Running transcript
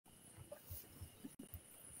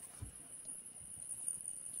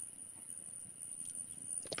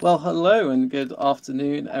Well, hello and good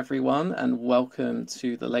afternoon, everyone, and welcome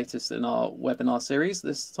to the latest in our webinar series.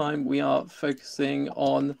 This time we are focusing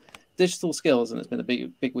on digital skills, and it's been a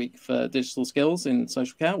big week for digital skills in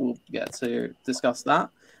social care. We'll get to discuss that.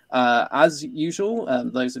 As usual,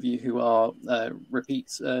 those of you who are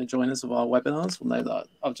repeat joiners of our webinars will know that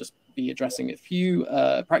I'll just be addressing a few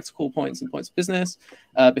practical points and points of business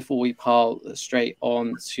before we pile straight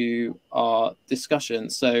on to our discussion.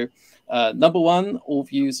 So number one, all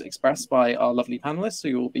views expressed by our lovely panelists,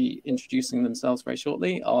 who will be introducing themselves very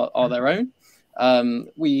shortly, are their own.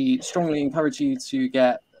 We strongly encourage you to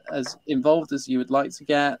get as involved as you would like to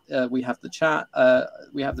get. We have the chat.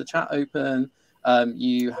 Open.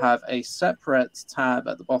 You have a separate tab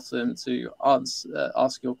at the bottom to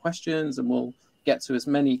ask your questions, and we'll get to as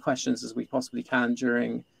many questions as we possibly can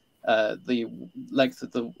during the length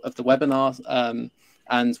of the webinar,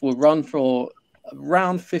 and we'll run for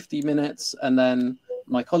around 50 minutes, and then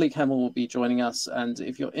my colleague Hemel will be joining us. And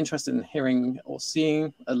if you're interested in hearing or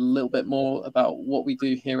seeing a little bit more about what we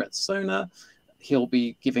do here at SONA, he'll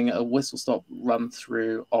be giving a whistle-stop run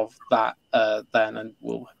through of that then, and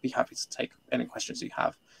we'll be happy to take any questions you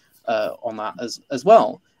have on that as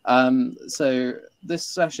well. So this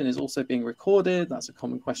session is also being recorded. That's a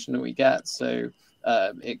common question that we get. So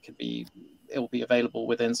it will be available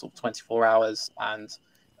within sort of 24 hours, and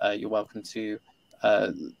you're welcome to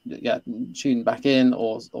tune back in,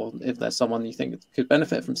 or if there's someone you think could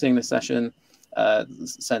benefit from seeing this session,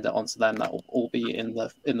 send it on to them. That will all be in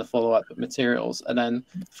the follow-up materials. And then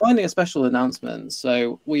finally, a special announcement.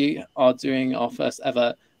 So we are doing our first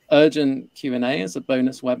ever urgent Q&A as a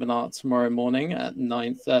bonus webinar tomorrow morning at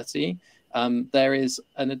 9:30. There is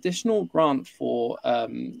an additional grant for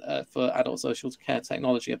adult social care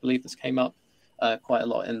technology. I believe this came up quite a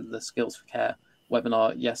lot in the Skills for Care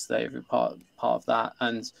webinar yesterday, part of that,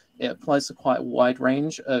 and it applies to quite a wide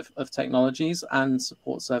range of technologies and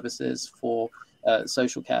support services for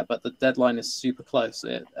social care, but the deadline is super close.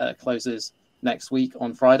 It closes next week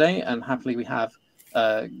on Friday, and happily we have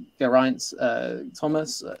Geraint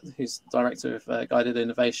Thomas, who's Director of Guided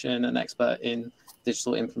Innovation and expert in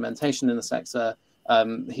digital implementation in the sector.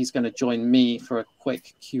 He's going to join me for a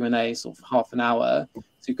quick Q&A, sort of half an hour,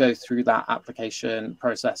 to go through that application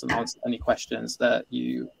process and answer any questions that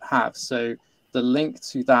you have. So the link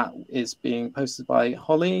to that is being posted by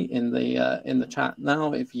Holly in the chat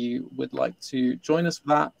now, if you would like to join us for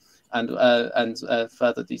that, and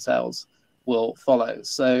further details will follow.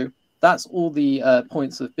 So that's all the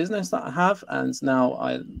points of business that I have, and now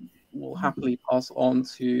I will happily pass on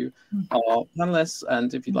to our panelists.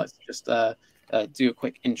 And if you'd like to just do a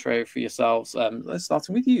quick intro for yourselves, let's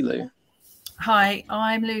starting with you, Lou. Hi,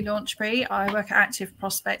 I'm Lou Launchbury. I work at Active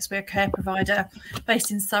Prospects. We're a care provider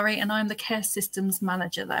based in Surrey, and I'm the care systems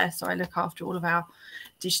manager there. So I look after all of our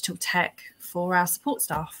digital tech for our support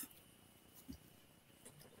staff.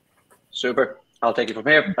 Super. I'll take it from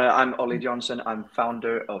here. I'm Ollie Johnson. I'm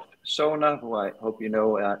founder of SONA, who I hope you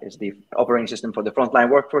know is the operating system for the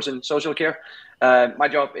frontline workforce in social care. My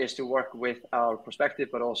job is to work with our prospective,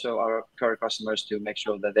 but also our current customers, to make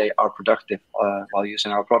sure that they are productive while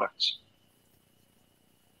using our products.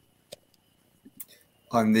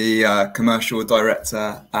 I'm the commercial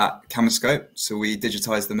director at Camascope. So we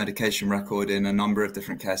digitize the medication record in a number of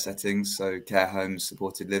different care settings, so care homes,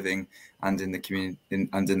 supported living, and in the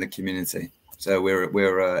community. So we're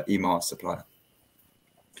a EMR supplier.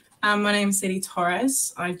 My name is Sadie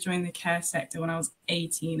Torres. I joined the care sector when I was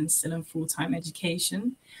 18 and still in full-time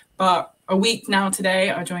education. But a week now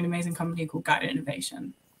today, I joined an amazing company called Guided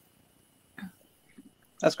Innovation.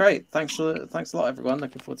 That's great. Thanks a lot, everyone.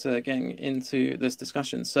 Looking forward to getting into this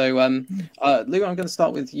discussion. So, Lou, I'm going to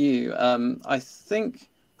start with you. I think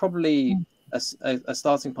probably a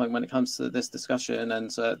starting point when it comes to this discussion,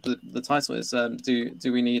 and the title is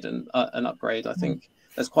 "Do we need an upgrade?" I think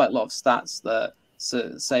there's quite a lot of stats that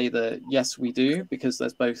say that yes, we do, because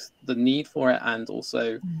there's both the need for it and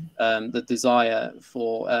also the desire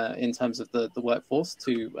for, in terms of the workforce,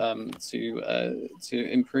 to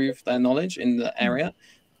improve their knowledge in the area.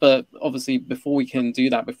 But obviously, before we can do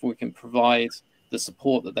that, before we can provide the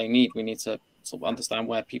support that they need, we need to sort of understand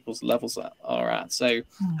where people's levels are at. So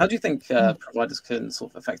how do you think providers can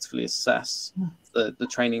sort of effectively assess the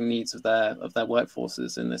training needs of their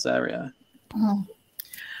workforces in this area?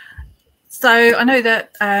 So I know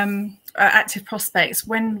that at Active Prospects,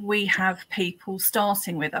 when we have people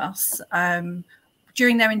starting with us,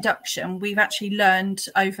 during their induction, we've actually learned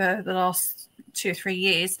over the last 2 or 3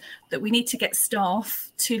 years, that we need to get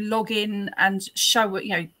staff to log in and show,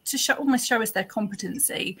 almost show us their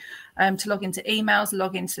competency, to log into emails,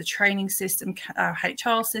 log into the training system,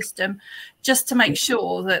 HR system, just to make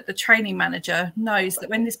sure that the training manager knows that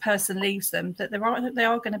when this person leaves them, that they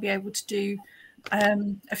are going to be able to do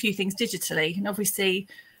a few things digitally. And obviously,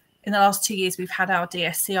 in the last 2 years, we've had our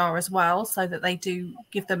DSCR as well, so that they do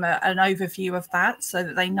give them an overview of that, so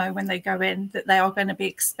that they know when they go in that they are going to be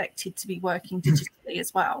expected to be working digitally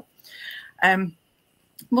as well. I'm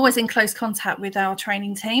always in close contact with our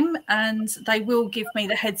training team, and they will give me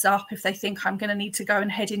the heads up if they think I'm going to need to go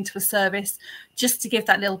and head into a service, just to give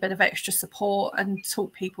that little bit of extra support and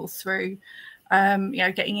talk people through,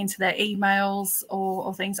 getting into their emails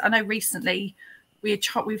or things. I know recently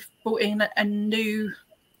we've brought in a new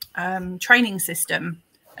training system,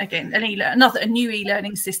 again, a new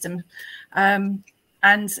e-learning system, and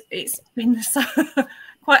it's been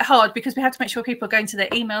quite hard, because we had to make sure people are going to their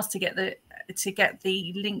emails to get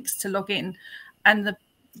the links to log in, and the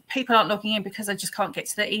people aren't logging in because they just can't get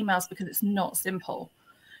to their emails because it's not simple.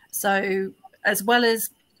 So as well as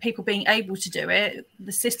people being able to do it,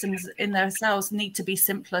 the systems in themselves need to be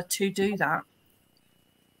simpler to do that.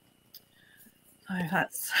 So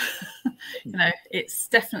that's, it's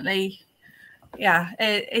definitely,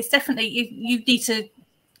 it's definitely, you need to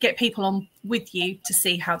get people on with you to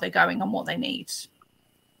see how they're going and what they need.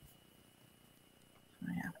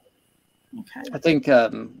 Okay. I think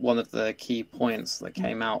one of the key points that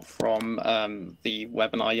came out from the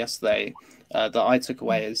webinar yesterday that I took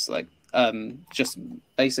away is just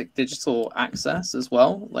basic digital access as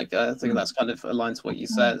well. I think that's kind of aligned to what you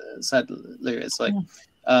said, Lou. It's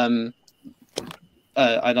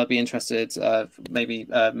and I'd be interested, maybe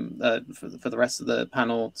for the rest of the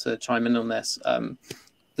panel to chime in on this.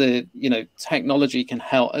 Technology can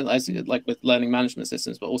help, like with learning management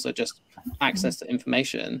systems, but also just access to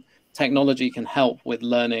information. Technology can help with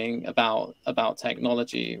learning about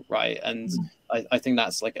technology, right? And I think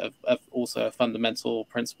that's also a fundamental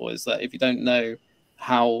principle, is that if you don't know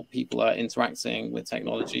how people are interacting with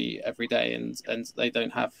technology every day, and they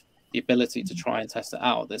don't have the ability to try and test it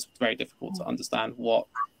out, it's very difficult to understand what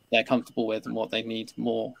they're comfortable with and what they need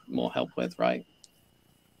more help with, right?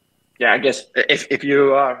 Yeah, I guess if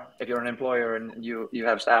you're an employer and you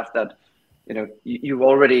have staff that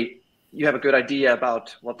you have a good idea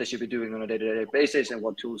about what they should be doing on a day-to-day basis and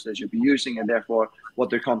what tools they should be using, and therefore what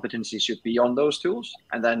their competencies should be on those tools,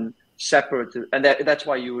 and then separate. And that's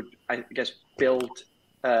why you would, I guess, build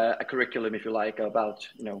a curriculum, if you like, about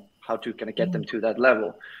how to kind of get them to that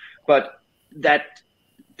level. But that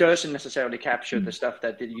doesn't necessarily capture the stuff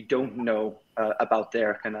that you don't know about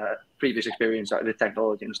their kind of previous experience with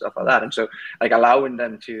technology and stuff like that. And so allowing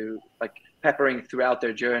them to peppering throughout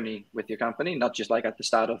their journey with your company, not just at the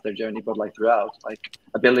start of their journey, but throughout,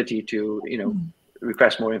 ability to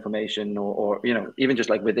request more information, or even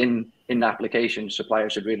just within the application,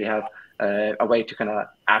 suppliers should really have a way to kind of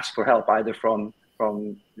ask for help, either from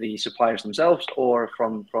the suppliers themselves or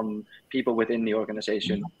from people within the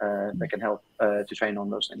organization that can help to train on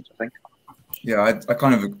those things, I think. Yeah, I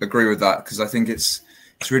kind of agree with that, because I think it's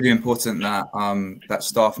really important that that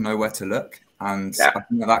staff know where to look. And I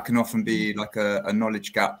think that can often be a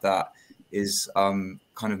knowledge gap that is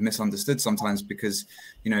kind of misunderstood sometimes, because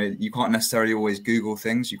you can't necessarily always Google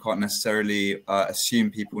things. You can't necessarily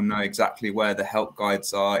assume people know exactly where the help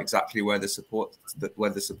guides are, exactly where the support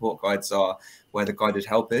guides are, where the guided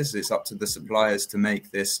help is. It's up to the suppliers to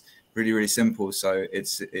make this really, really simple, so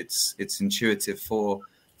it's intuitive for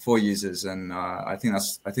users, and I think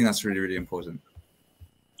that's really, really important.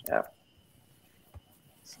 Yeah.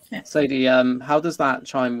 Sadie, how does that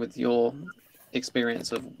chime with your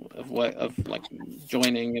experience of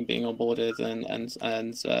joining and being onboarded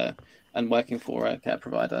and working for a care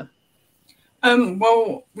provider?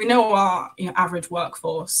 Well, we know our average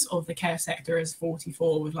workforce of the care sector is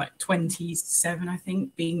 44, with 27, I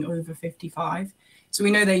think, being over 55. So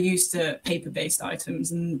we know they're used to paper-based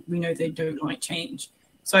items, and we know they don't like change.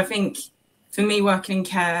 So I think for me, working in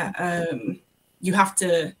care, you have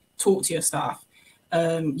to talk to your staff.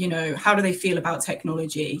 How do they feel about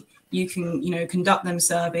technology? You can, conduct them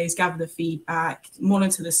surveys, gather the feedback,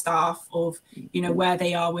 monitor the staff of, where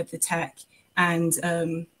they are with the tech. And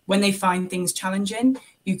when they find things challenging,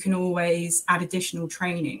 you can always add additional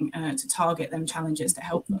training to target them challenges to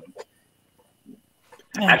help them.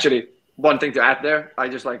 Actually, one thing to add there, I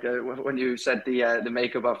just when you said the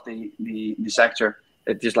makeup of the sector,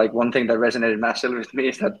 it's just one thing that resonated massively with me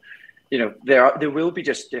is that, there will be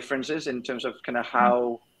just differences in terms of kind of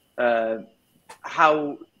how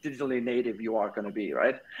how digitally native you are going to be,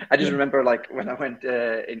 right? I just remember, like, when I went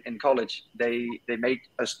in college, they made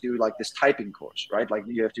us do like this typing course, right? Like,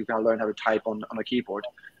 you have to kind of learn how to type on a keyboard.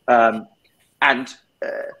 And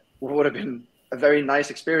what would have been a very nice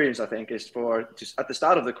experience, I think, is for just at the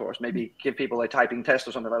start of the course, maybe give people a typing test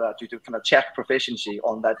or something like that to kind of check proficiency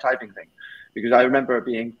on that typing thing. Because I remember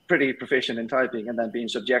being pretty proficient in typing and then being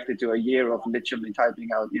subjected to a year of literally typing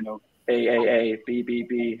out, you know, A, B, B,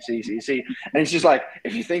 B, C, C, C. And it's just like,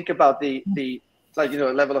 if you think about the like, you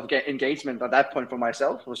know, level of engagement at that point for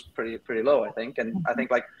myself was pretty low, I think. And I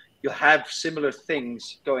think, like, you'll have similar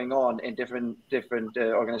things going on in different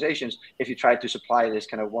organizations if you try to supply this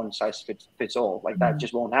kind of one size fits all. Like, that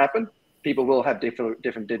just won't happen. People will have different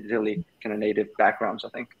digitally kind of native backgrounds, I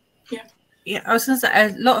think. Yeah, I was going to say, a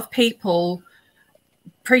lot of people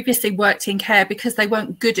previously worked in care because they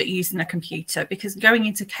weren't good at using a computer, because going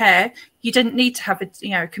into care, you didn't need to have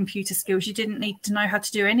computer skills. You didn't need to know how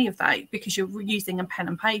to do any of that because you're using a pen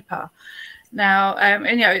and paper. Now,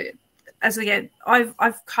 and, you know, as again,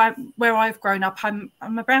 where I've grown up, I'm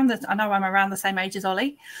around the same age as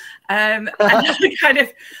Ollie, and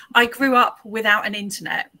I grew up without an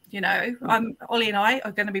internet. You know, Ollie and I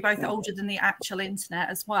are going to be both older than the actual internet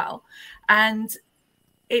as well, and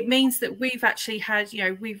it means that we've actually had, you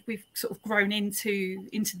know, we've sort of grown into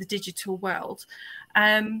the digital world,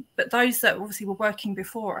 but those that obviously were working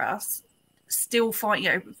before us still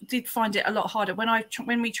did find it a lot harder.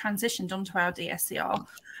 When we transitioned onto our DSCR,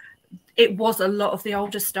 it was a lot of the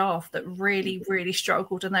older staff that really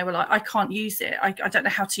struggled, and they were like, I can't use it. I don't know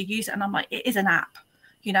how to use it. And I'm like, it is an app.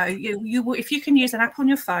 You know, you if you can use an app on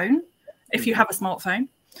your phone, if you have a smartphone,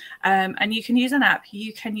 and you can use an app,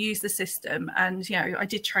 you can use the system. And, you know, I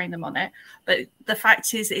did train them on it. But the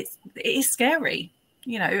fact is, it is scary.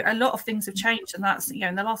 You know, a lot of things have changed, and that's, you know,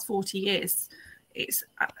 in the last 40 years, it's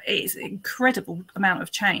an incredible amount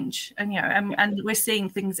of change. And, you know, and we're seeing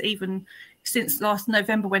things even since last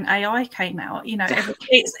November when AI came out. You know,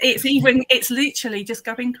 it's literally just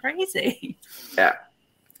going crazy. Yeah.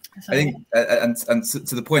 I think, and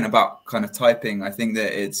to the point about kind of typing, I think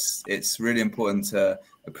that it's really important to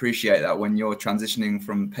appreciate that when you're transitioning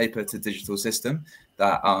from paper to digital system,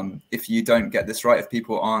 that if you don't get this right, if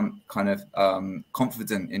people aren't kind of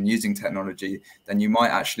confident in using technology, then you might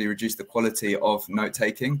actually reduce the quality of note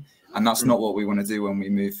taking. And that's not what we want to do when we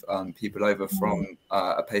move people over from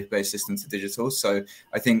a paper-based system to digital. So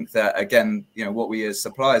I think that, again, you know, what we as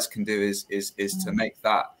suppliers can do is to make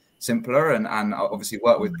that simpler and obviously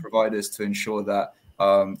work with providers to ensure that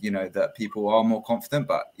you know, that people are more confident.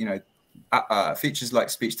 But, you know, features like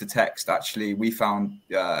speech to text, actually we found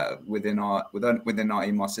within our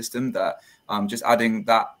EMR system that just adding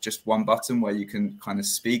that just one button where you can kind of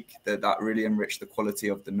speak, that really enriched the quality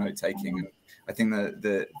of the note taking. And I think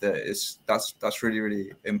that's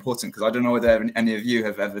really important, because I don't know whether any of you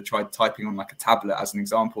have ever tried typing on like a tablet as an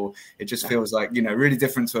example. It just feels like, you know, really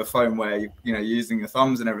different to a phone where you know, you're using your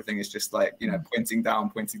thumbs and everything is just like, you know, pointing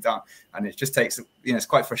down, and it just takes, you know, it's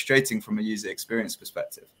quite frustrating from a user experience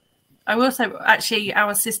perspective. I will say, actually,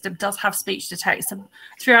 our system does have speech to text, and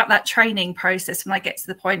throughout that training process, when I get to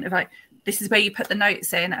the point of like, this is where you put the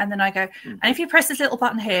notes in, and then I go, and if you press this little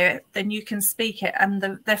button here, then you can speak it, and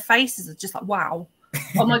their faces are just like, wow,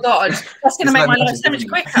 oh my god, that's going to make my life so much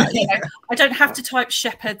quicker. You know, I don't have to type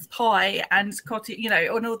shepherd's pie and you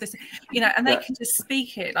know, and all this, you know, and they can just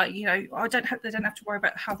speak it. Like, you know, they don't have to worry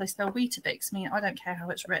about how they spell Weetabix. I mean, I don't care how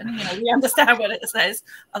it's written. You know, we understand what it says.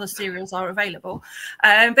 Other cereals are available,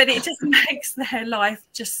 but it just makes their life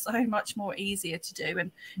just so much more easier to do.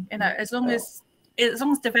 And, you know, as long as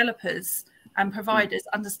developers and providers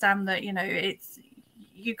understand that, you know,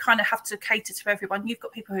 you kind of have to cater to everyone. You've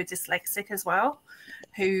got people who are dyslexic as well,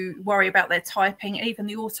 who worry about their typing. Even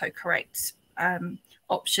the autocorrect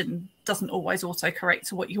option doesn't always autocorrect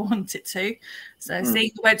to what you want it to. So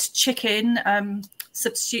see the word chicken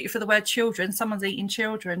substitute for the word children. Someone's eating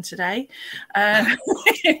children today.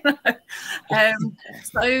 You know,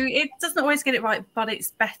 so it doesn't always get it right, but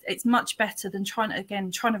it's much better than trying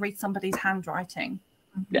to read somebody's handwriting.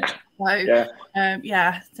 Yeah. So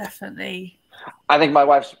yeah, definitely. I think my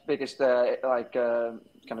wife's biggest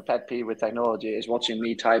kind of pet peeve with technology is watching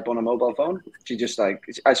me type on a mobile phone. She just like,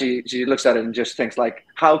 she looks at it and just thinks like,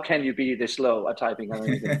 how can you be this slow at typing on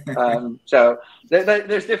anything? So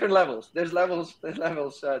there's different levels. There's levels to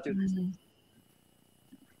this. Can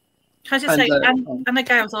I just say, Anna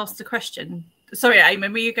Gales asked a question. Sorry,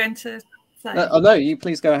 Eamon, were you going to say? No, you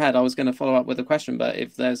please go ahead. I was going to follow up with a question, but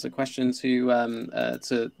if there's a question to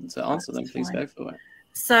answer them, please go for it.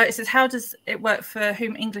 So it says, how does it work for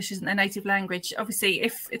whom English isn't their native language? Obviously,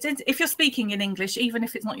 if you're speaking in English, even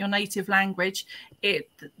if it's not your native language,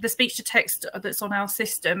 the speech to text that's on our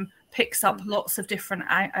system picks up lots of different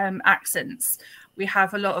accents. We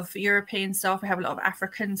have a lot of European staff, we have a lot of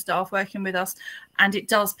African staff working with us, and it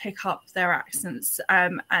does pick up their accents,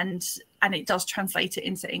 and it does translate it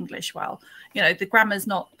into English well. You know, the grammar's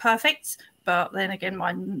not perfect, but then again,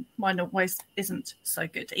 mine always isn't so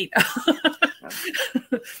good either.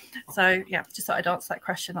 So yeah, just thought I'd answer that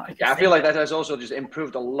question. I feel like that has also just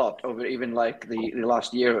improved a lot over even like the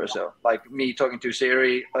last year or so. Like me talking to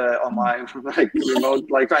Siri on my like remote,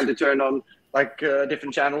 like trying to turn on like a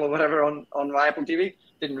different channel or whatever on my Apple TV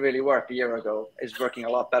didn't really work a year ago. It's working a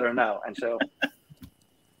lot better now, and so.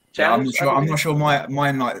 Yeah, I'm not sure.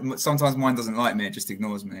 Mine like sometimes mine doesn't like me; it just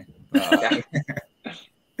ignores me.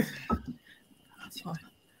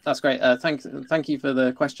 That's great. Thank you for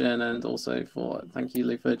the question, and also thank you,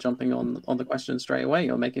 Lou, for jumping on the question straight away.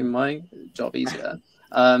 You're making my job easier.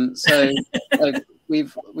 So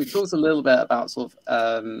we've talked a little bit about sort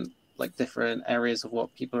of like different areas of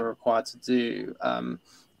what people are required to do.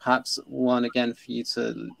 Perhaps one again for you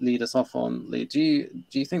to lead us off on, Lou. Do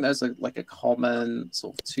you think there's a common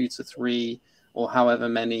sort of 2 to 3 or however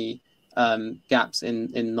many gaps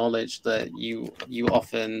in knowledge that you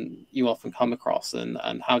often come across, and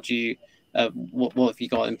how do you what have you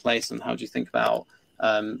got in place, and how do you think about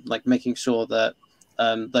like making sure that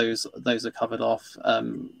those are covered off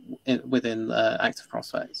within active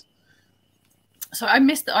prospects? So I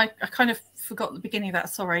missed that. I kind of forgot the beginning of that.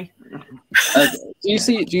 Sorry. Do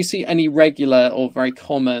you see any regular or very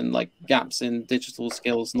common like gaps in digital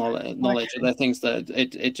skills knowledge? Are there things that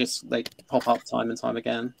it just like pop up time and time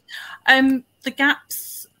again? The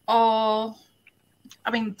gaps are,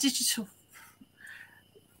 I mean, people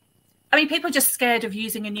are just scared of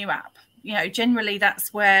using a new app. You know, generally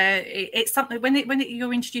that's where it's something when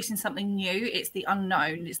you're introducing something new, it's the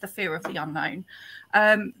unknown, it's the fear of the unknown.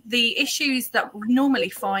 The issues that we normally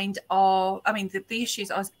find are, the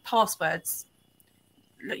issues are passwords,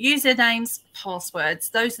 usernames,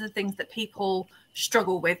 passwords. Those are the things that people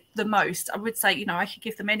struggle with the most. I would say, you know, I could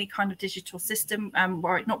give them any kind of digital system and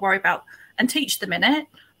not worry about and teach them in it,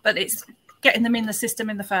 but it's getting them in the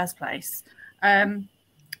system in the first place. And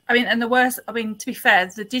the worst, to be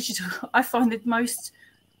fair, the digital, I find the most,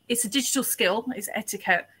 it's a digital skill, it's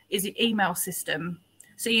etiquette, is the email system.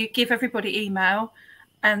 So you give everybody email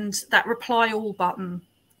and that reply all button.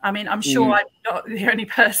 I mean, I'm sure I'm not the only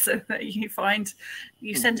person that you find.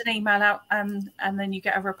 You send an email out and then you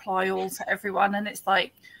get a reply all to everyone. And it's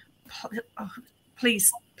like, oh,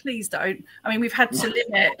 please don't. I mean, we've had to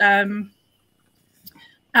limit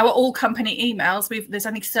our all company emails. There's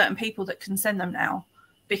only certain people that can send them now,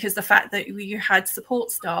 because the fact that you had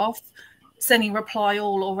support staff sending reply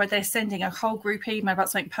all, or they're sending a whole group email about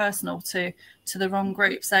something personal to the wrong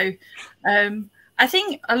group. So I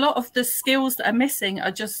think a lot of the skills that are missing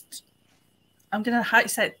are just, I'm going to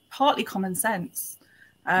say it, partly common sense.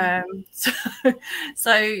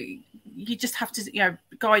 So you just have to, you know,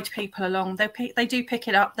 guide people along. They do pick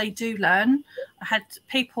it up. They do learn. I had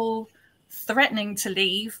people threatening to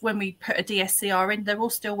leave when we put a DSCR in. They're all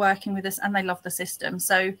still working with us and they love the system.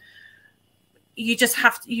 So you just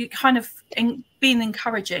have to, being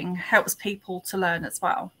encouraging helps people to learn as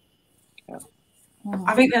well.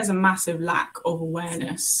 I think there's a massive lack of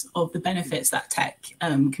awareness of the benefits that tech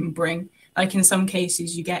can bring. Like in some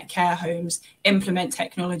cases, you get care homes implement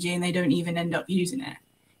technology and they don't even end up using it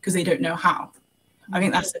because they don't know how. I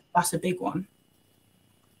think that's a big one.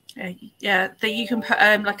 Yeah, that you can put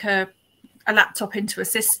like a laptop into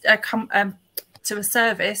to a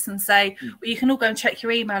service and say, well, you can all go and check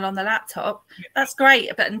your email on the laptop. That's great,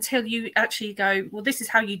 but until you actually go, well, this is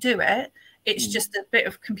how you do it, it's just a bit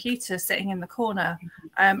of computer sitting in the corner.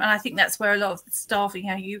 And I think that's where a lot of the staff,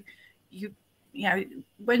 you know,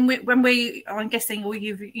 when we I'm guessing all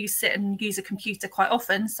you sit and use a computer quite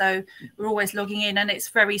often, so we're always logging in and it's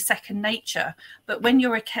very second nature. But when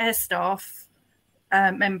you're a care staff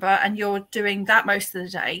member and you're doing that most of the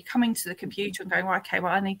day, coming to the computer and going, well, okay,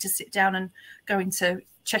 well, I need to sit down and go into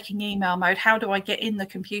checking email mode. How do I get in the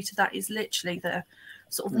computer? That is literally the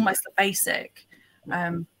sort of almost the basic.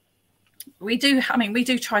 We do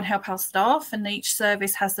try and help our staff, and each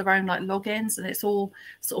service has their own like logins, and it's all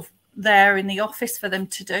sort of there in the office for them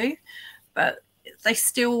to do. But they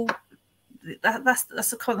still,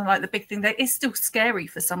 that's kind of like the big thing. It's still scary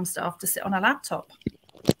for some staff to sit on a laptop.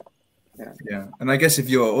 Yeah, and I guess if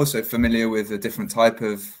you're also familiar with a different type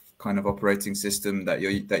of kind of operating system that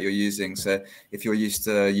you're using. So if you're used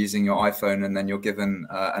to using your iPhone and then you're given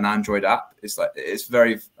an Android app, it's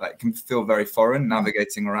very can feel very foreign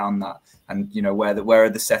navigating around that. And where are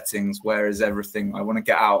the settings? Where is everything? I want to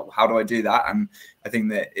get out. How do I do that? And I think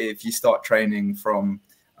that if you start training from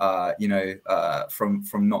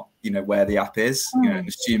from not where the app is, and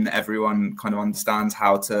assume that everyone kind of understands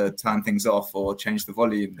how to turn things off or change the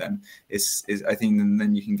volume, then I think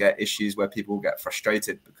then you can get issues where people get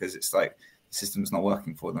frustrated because it's like the system's not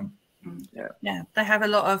working for them. Yeah, they have a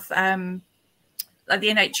lot of like the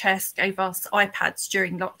NHS gave us iPads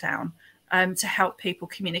during lockdown to help people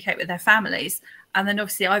communicate with their families, and then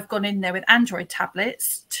obviously I've gone in there with Android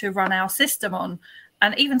tablets to run our system on.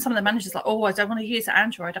 And even some of the managers are like, oh, I don't want to use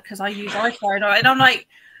Android because I use iPhone. And I'm like,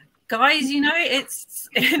 guys,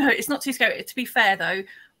 it's not too scary. To be fair, though,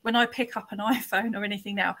 when I pick up an iPhone or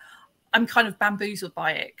anything now, I'm kind of bamboozled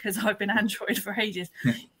by it because I've been Android for ages.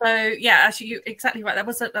 So, yeah, actually, you're exactly right. That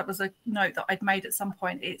was a note that I'd made at some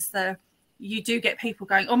point. You do get people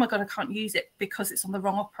going, oh, my God, I can't use it because it's on the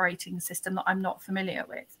wrong operating system that I'm not familiar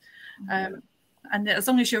with. And as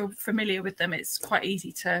long as you're familiar with them, it's quite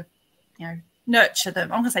easy to, nurture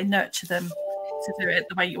them. I'm going to say nurture them to do it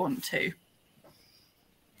the way you want to.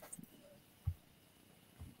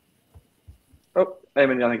 Oh,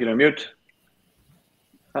 Eamon, I think you're on mute.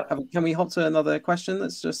 Can we hop to another question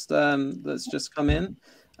that's just come in?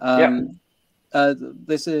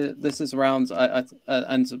 This is around,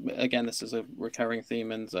 and again, this is a recurring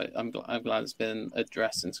theme, and I'm glad it's been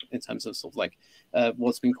addressed in terms of sort of like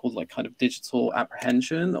what's been called like kind of digital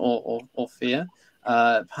apprehension or fear.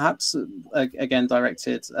 Perhaps again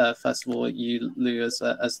directed first of all at you, Lou, as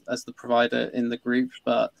the provider in the group,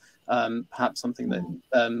 but perhaps something that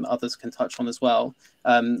others can touch on as well.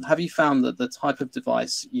 Have you found that the type of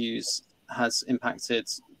device used has impacted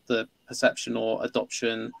the perception or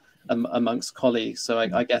adoption amongst colleagues? So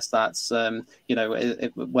I guess that's whether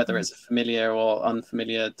it's a familiar or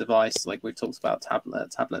unfamiliar device, like we've talked about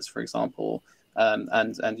tablets, for example,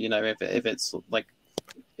 and if it's like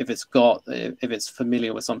if it's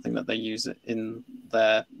familiar with something that they use in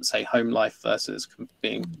their, say, home life versus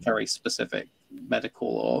being very specific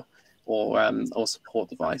medical or support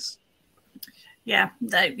device. Yeah,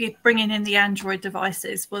 bringing in the Android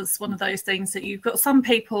devices was one of those things that you've got some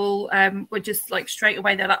people were just like straight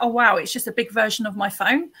away, they're like, oh, wow, it's just a big version of my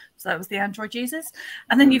phone. So that was the Android users.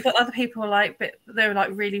 And then you've got other people they're like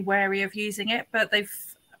really wary of using it, but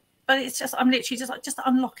it's just, I'm literally just like, just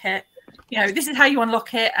unlock it. This is how you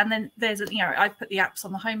unlock it. And then there's, I put the apps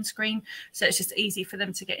on the home screen. So it's just easy for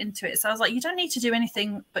them to get into it. So I was like, you don't need to do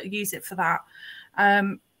anything but use it for that.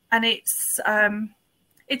 And it's,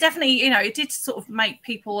 it definitely, it did sort of make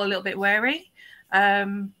people a little bit wary.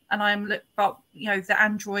 The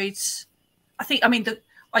Android,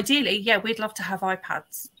 ideally, yeah, we'd love to have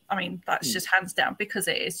iPads. I mean, that's just hands down because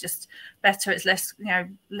it is just better. It's less,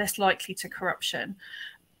 less likely to corruption.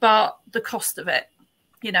 But the cost of it,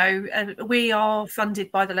 we are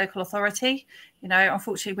funded by the local authority.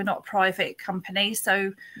 Unfortunately, we're not a private company,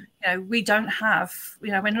 so we don't have,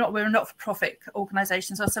 we're a not-for-profit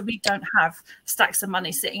organisation, so we don't have stacks of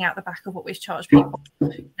money sitting out the back of what we've charged people.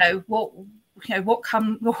 What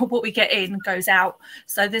we get in goes out,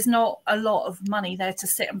 so there's not a lot of money there to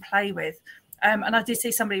sit and play with. And I did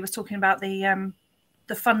see somebody was talking about the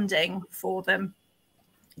funding for them.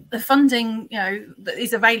 The funding, that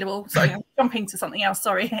is available. Sorry, I'm jumping to something else.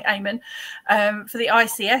 Sorry, Eamon. For the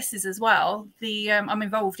ICSs as well. I'm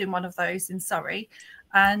involved in one of those in Surrey,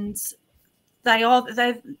 and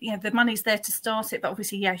the money's there to start it. But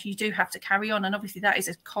obviously, you do have to carry on, and obviously that is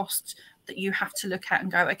a cost that you have to look at and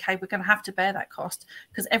go, okay, we're going to have to bear that cost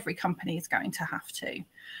because every company is going to have to.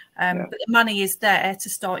 But the money is there to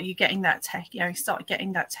start you getting that tech. Start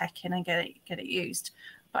getting that tech in and get it used.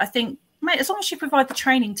 But I think, mate, as long as you provide the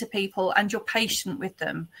training to people and you're patient with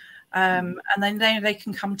them, and then they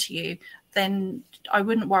can come to you, then I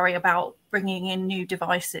wouldn't worry about bringing in new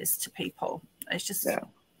devices to people. It's just... Yeah.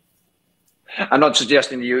 I'm not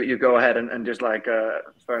suggesting you go ahead and just like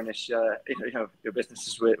furnish your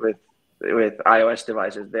businesses with iOS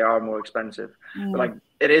devices. They are more expensive. But like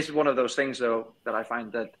it is one of those things though that I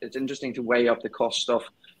find that it's interesting to weigh up the cost of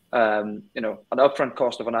an upfront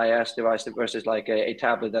cost of an iOS device versus like a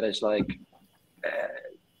tablet that is like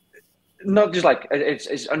not just like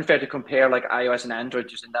it's unfair to compare like iOS and Android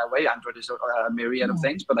just in that way. Android is a myriad of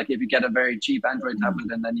things, but like if you get a very cheap Android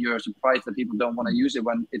tablet and then you're surprised that people don't want to use it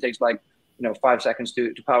when it takes like 5 seconds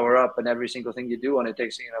to power up, and every single thing you do on it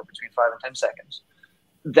takes between 5 and 10 seconds.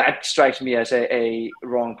 That strikes me as a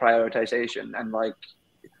wrong prioritization. And like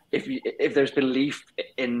if there's belief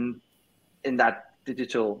in that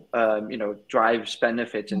digital, drives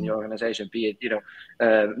benefits in the organization, be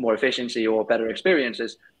it, more efficiency or better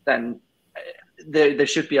experiences, then there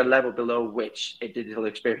should be a level below which a digital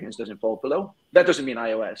experience doesn't fall below. That doesn't mean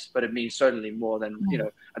iOS, but it means certainly more than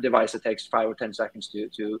a device that takes 5 or 10 seconds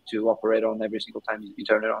to operate on every single time you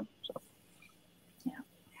turn it on. So. Yeah.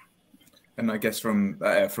 And I guess from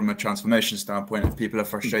a transformation standpoint, if people are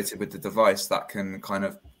frustrated with the device, that can kind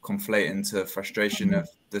of conflate into frustration of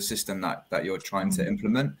the system that you're trying to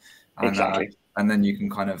implement. And, exactly. And then you can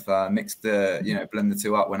kind of mix the, blend the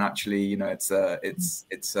two up when actually, it's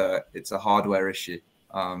a hardware issue.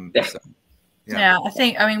 Yeah, I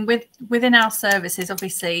think, within our services,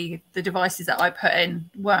 obviously the devices that I put in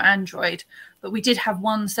were Android, but we did have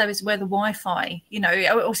one service where the Wi-Fi,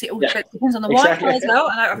 obviously it all depends on the Wi-Fi as well.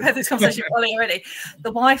 And I've had this conversation already.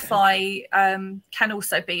 The Wi-Fi can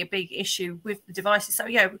also be a big issue with the devices. So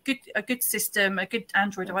yeah, a good system, a good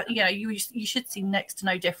Android device, you should see next to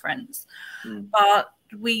no difference. But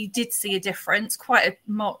we did see a difference, quite a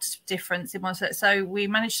marked difference in one. So we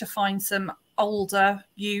managed to find some older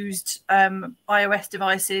used iOS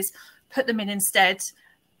devices, put them in instead,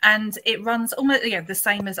 and it runs almost the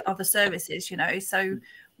same as other services, so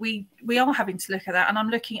we are having to look at that. And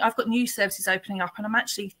I've got new services opening up, and I'm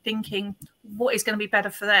actually thinking what is going to be better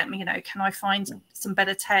for them. Can I find some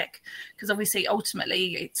better tech? Because obviously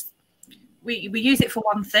ultimately we use it for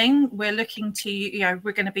one thing. We're looking to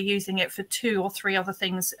we're going to be using it for 2 or 3 other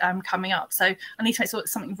things coming up, so I need to make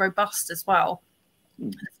something robust as well.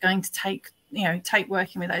 It's going to take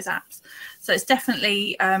working with those apps. So it's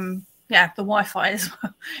definitely the Wi-Fi as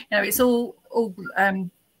well. It's all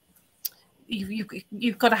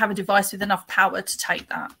you've got to have a device with enough power to take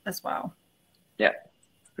that as well. Yeah,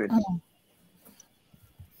 good.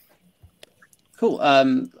 Cool.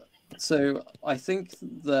 So I think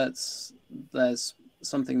that there's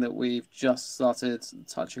something that we've just started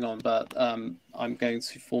touching on, but I'm going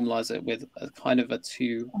to formalize it with a kind of a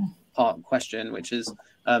 2-part question, which is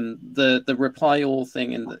the reply all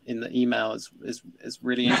thing in the email is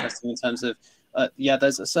really interesting in terms of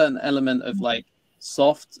there's a certain element of like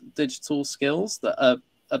soft digital skills that are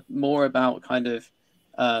more about kind of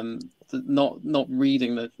not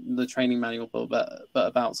reading the training manual, but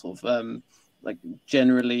about sort of like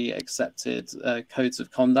generally accepted codes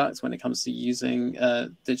of conduct when it comes to using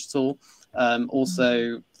digital.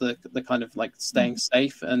 Also the kind of like staying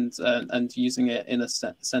safe and using it in a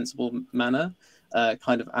sensible manner,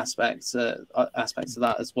 kind of aspects of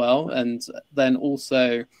that as well. And then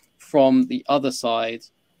also from the other side,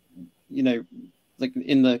 like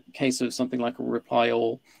in the case of something like a reply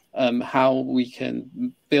all, how we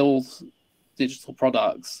can build digital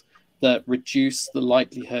products that reduce the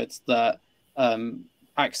likelihood that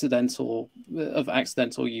accidental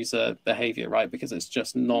user behavior, right? Because it's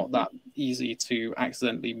just not that easy to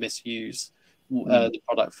accidentally misuse the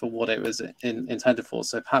product for what it was intended for.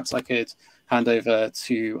 So perhaps I could hand over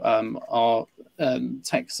to our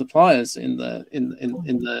tech suppliers in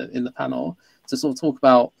the panel to sort of talk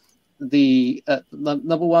about the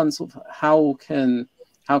number one, sort of how can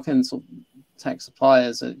sort of tech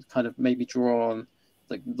suppliers kind of maybe draw on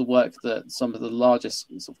like the work that some of the largest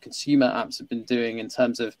sort of consumer apps have been doing in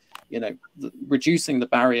terms of reducing the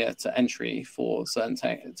barrier to entry for certain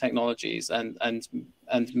technologies and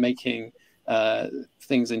making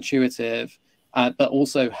things intuitive, but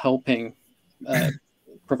also helping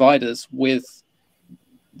providers with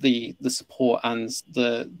the support and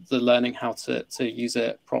the learning how to use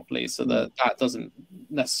it properly, so that doesn't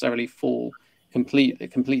necessarily fall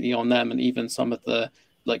completely on them, and even some of the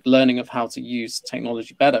like learning of how to use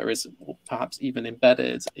technology better is perhaps even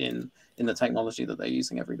embedded in the technology that they're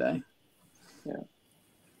using every day. Yeah.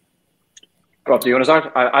 Rob, do you want to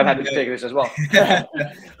start? I've had to take this as well.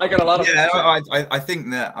 I got a lot of. Yeah, I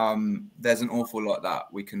think that there's an awful lot that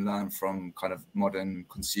we can learn from kind of modern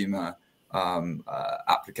consumer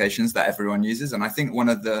applications that everyone uses, and I think one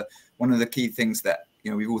of the key things that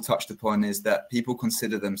we've all touched upon is that people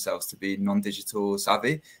consider themselves to be non-digital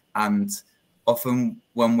savvy, and often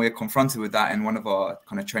when we're confronted with that in one of our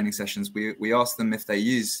kind of training sessions, we ask them if they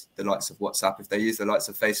use the likes of WhatsApp, if they use the likes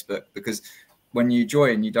of Facebook, because when you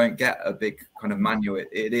join, you don't get a big kind of manual.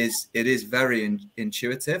 It is very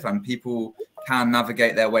intuitive, and people can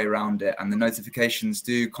navigate their way around it, and the notifications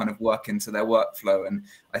do kind of work into their workflow. And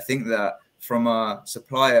I think that from a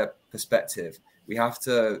supplier perspective, we have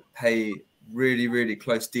to pay really, really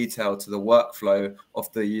close detail to the workflow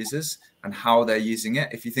of the users and how they're using it.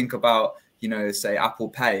 If you think about, say Apple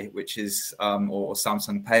Pay, which is or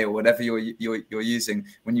Samsung Pay or whatever you're using,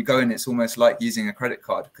 when you go in, it's almost like using a credit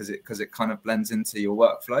card because it kind of blends into your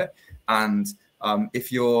workflow. And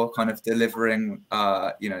if you're kind of delivering,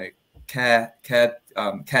 you know, care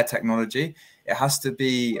technology, it has to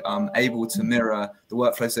be able to mirror the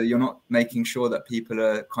workflow, so you're not making sure that people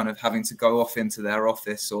are kind of having to go off into their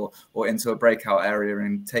office or into a breakout area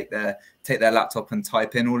and take their laptop and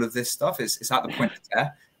type in all of this stuff. It's at the point of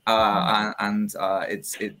care, and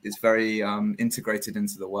it's very integrated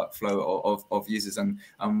into the workflow of users, and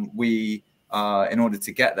we in order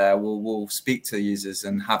to get there, we'll speak to users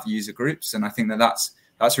and have user groups, and I think that's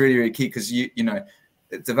really key, because you know,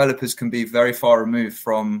 developers can be very far removed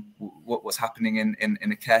from what's happening in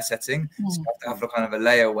a care setting. So you have to have a kind of a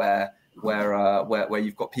layer where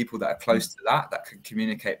you've got people that are close to that can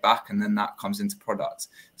communicate back, and then that comes into product.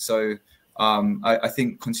 So I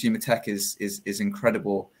think consumer tech is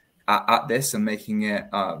incredible at this, and making it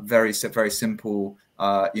very simple.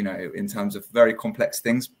 You know, in terms of very complex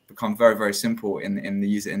things become very simple in the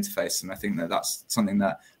user interface, and I think that's something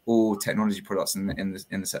that all technology products in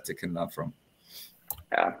the sector can learn from.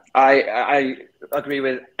 Yeah, I agree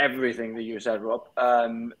with everything that you said, Rob.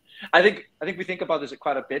 I think we think about this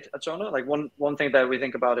quite a bit at Sona. Like one thing that we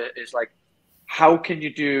think about it is like, how can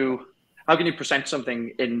you present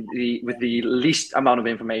something with the least amount of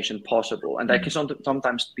information possible? And that can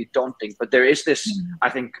sometimes be daunting, but there is this, I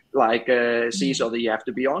think, like seesaw that you have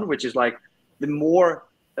to be on, which is like the more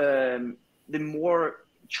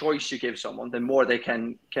choice you give someone, the more they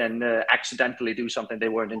can accidentally do something they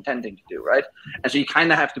weren't intending to do, right? And so you kind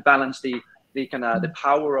of have to balance the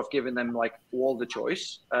power of giving them like all the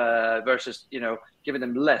choice versus, you know, giving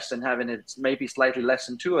them less and having it maybe slightly less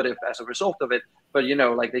intuitive as a result of it, but you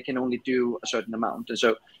know, like they can only do a certain amount. And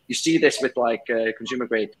so you see this with like consumer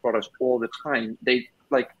grade products all the time. They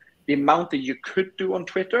like the amount that you could do on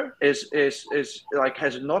Twitter is like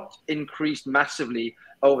has not increased massively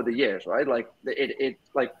over the years, right? Like it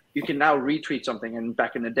like you can now retweet something, and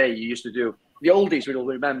back in the day you used to do, the oldies will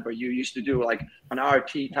remember, you used to do like an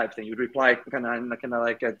RT type thing. You'd reply kind of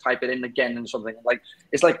like type it in again and something. Like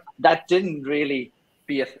it's like that didn't really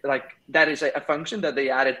be that is a function that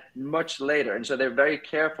they added much later, and so they're very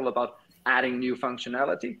careful about adding new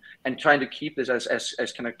functionality and trying to keep this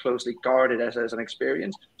as kind of closely guarded as an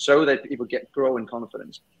experience, so that people grow in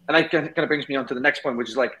confidence. And that kind of brings me on to the next point, which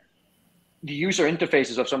is like the user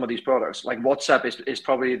interfaces of some of these products. Like WhatsApp is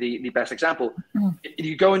probably the best example.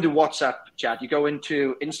 You go into WhatsApp chat, you go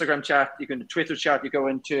into Instagram chat, you go into Twitter chat, you go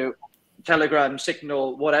into Telegram,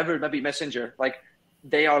 Signal, whatever, maybe Messenger. Like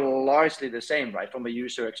they are largely the same, right, from a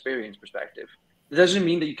user experience perspective. It doesn't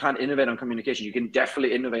mean that you can't innovate on communication. You can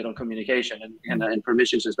definitely innovate on communication and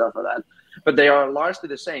permissions and stuff like that. But they are largely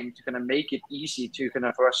the same to kind of make it easy to kind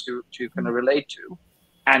of for us to kind of relate to.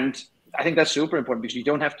 And I think that's super important, because you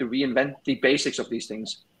don't have to reinvent the basics of these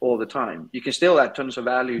things all the time. You can still add tons of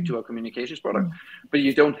value to a communications product, but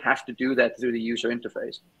you don't have to do that through the user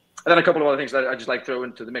interface. And then a couple of other things that I just like throw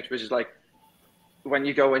into the mix, which is like when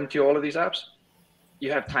you go into all of these apps,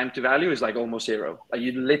 you have time to value is like almost zero. Like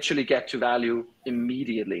you literally get to value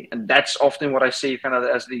immediately. And that's often what I see kind of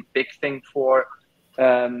as the big thing for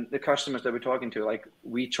the customers that we're talking to. Like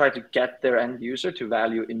we try to get their end user to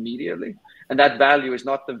value immediately. And that value is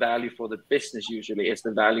not the value for the business usually, it's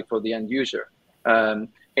the value for the end user.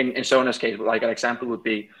 In Sona's case, like an example would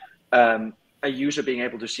be a user being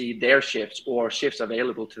able to see their shifts or shifts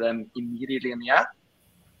available to them immediately in the app.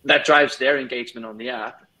 That drives their engagement on the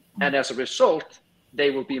app. And as a result, they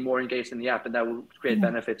will be more engaged in the app, and that will create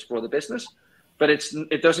benefits for the business. But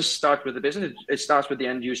it doesn't start with the business. It starts with the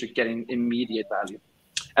end user getting immediate value.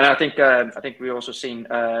 And I think we also seen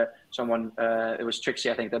someone, it was Trixie,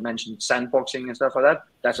 I think, that mentioned sandboxing and stuff like that.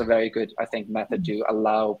 That's a very good, I think, method to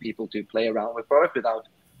allow people to play around with product without,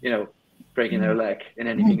 you know, breaking their leg in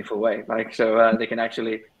any meaningful way. Like, so they can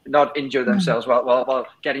actually not injure themselves while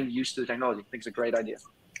getting used to the technology. I think it's a great idea.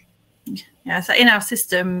 Yeah, so in our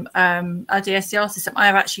system, our DSCR system, I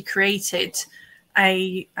have actually created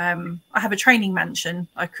I have a training mansion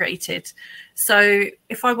I created. So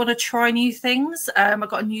if I want to try new things, I've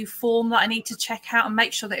got a new form that I need to check out and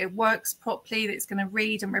make sure that it works properly, that it's going to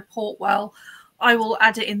read and report well. I will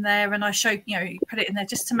add it in there, and I show, you know, put it in there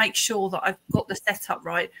just to make sure that I've got the setup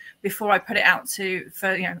right before I put it out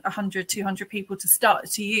for 100, 200 people to start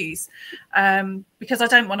to use, because I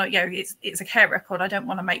don't want to, you know, it's a care record. I don't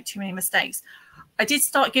want to make too many mistakes. I did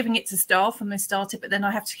start giving it to staff when they started, but then I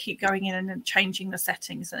have to keep going in and changing the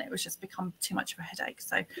settings, and it was just become too much of a headache.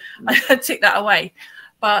 So I took that away.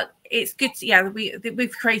 But it's good to, yeah,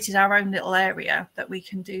 we've created our own little area that we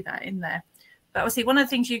can do that in there. But obviously, one of the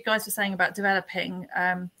things you guys were saying about developing,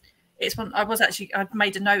 it's one I'd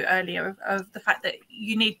made a note earlier of the fact that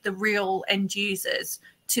you need the real end users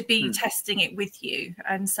to be testing it with you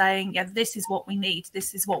and saying, yeah, this is what we need,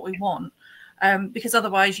 this is what we want. Because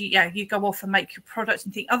otherwise, you go off and make your product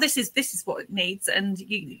and think, oh, this is what it needs, and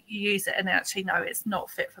you use it, and actually, no, it's not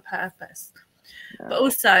fit for purpose. Yeah. But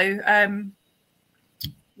also,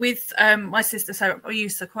 with my sister, so I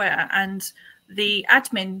use Sequoia, and the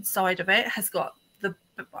admin side of it has got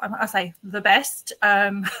the best,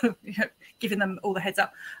 giving them all the heads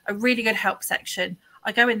up, a really good help section.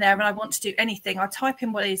 I go in there and I want to do anything. I type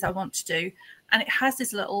in what it is I want to do, and it has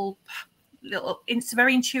this little, it's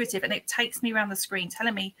very intuitive, and it takes me around the screen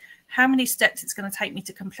telling me how many steps it's going to take me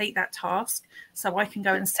to complete that task. So I can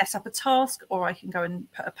go and set up a task, or I can go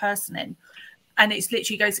and put a person in. And it's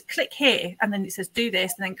literally goes, click here, and then it says do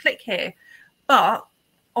this, and then click here. But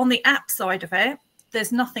on the app side of it,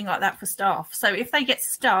 there's nothing like that for staff. So if they get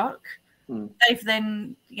stuck, they've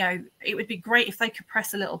then, it would be great if they could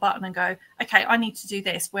press a little button and go, okay, I need to do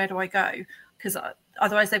this. Where do I go? Because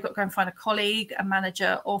otherwise they've got to go and find a colleague, a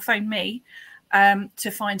manager, or phone me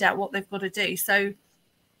to find out what they've got to do. So,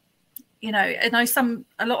 I know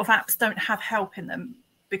a lot of apps don't have help in them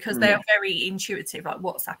because they are very intuitive, like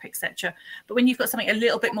WhatsApp, etc. But when you've got something a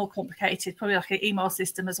little bit more complicated, probably like an email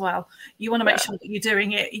system as well, you want to make sure that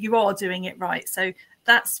you are doing it right. So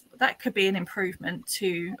that could be an improvement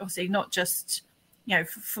to, obviously, not just,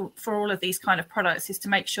 for all of these kind of products, is to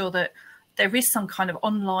make sure that there is some kind of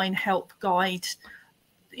online help guide,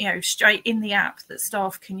 straight in the app that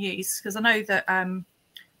staff can use. Because I know that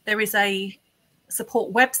there is a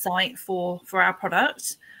support website for our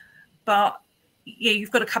product, but you've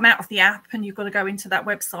got to come out of the app and you've got to go into that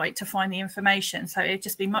website to find the information. So it'd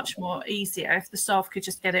just be much more easier if the staff could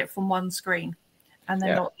just get it from one screen and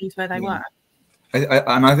then not use where they were.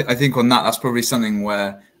 I think on that's probably something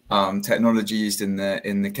where technology used in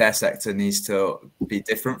the care sector needs to be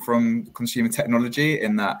different from consumer technology,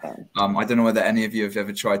 in that I don't know whether any of you have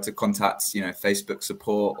ever tried to contact Facebook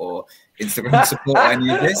support or Instagram support or any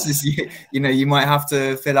of this. Is you might have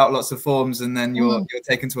to fill out lots of forms, and then you're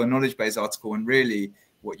taken to a knowledge base article, and really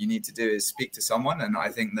what you need to do is speak to someone. And I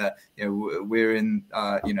think that we're in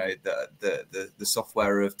the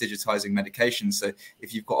software of digitizing medication. So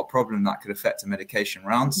if you've got a problem that could affect a medication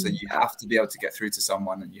round, so you have to be able to get through to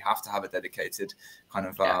someone, and you have to have a dedicated kind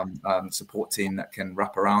of support team that can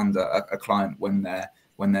wrap around a client when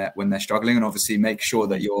they're struggling, and obviously make sure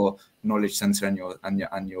that your knowledge center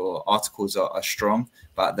and your articles are strong,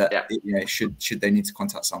 but that should they need to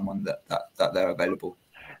contact someone that they're available.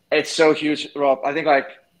 It's so huge, Rob. I think, like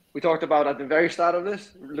we talked about at the very start of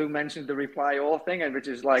this, Lou mentioned the reply all thing, and which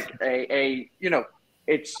is like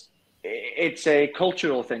it's a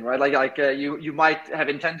cultural thing, right? Like you might have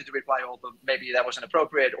intended to reply all, but maybe that wasn't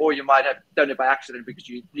appropriate, or you might have done it by accident because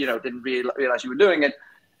you didn't realize you were doing it.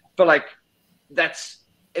 But like that's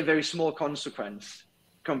a very small consequence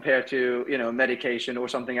compared to medication or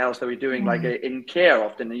something else that we're doing like in care,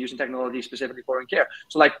 often using technology specifically for in care.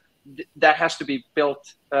 So like that has to be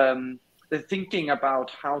built. The thinking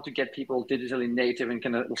about how to get people digitally native and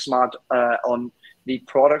kind of smart on the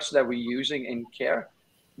products that we're using in care,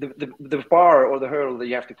 the bar or the hurdle that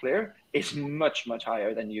you have to clear is much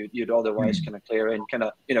higher than you'd otherwise kind of clear in kind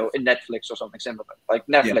of in Netflix or something similar. Like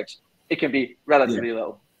Netflix, it can be relatively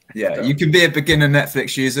low. Yeah, so you can be a beginner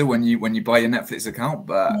Netflix user when you buy your Netflix account,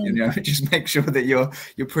 but just make sure that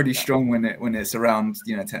you're pretty strong when it's around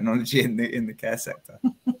technology in the care sector.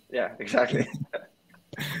 Yeah, exactly.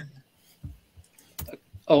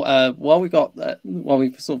 While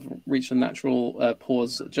we've sort of reached a natural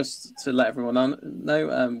pause, just to let everyone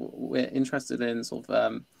know, we're interested in sort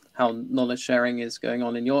of how knowledge sharing is going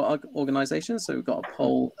on in your organization. So we've got a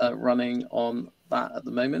poll running on that at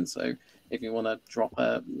the moment. So if you want to drop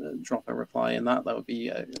a reply in that would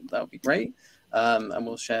be great, and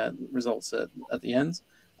we'll share results at the end.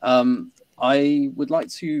 I would like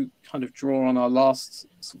to kind of draw on our last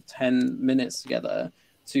sort of 10 minutes together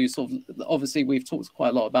to sort of, obviously we've talked quite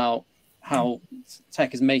a lot about how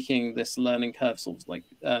tech is making this learning curve sort of like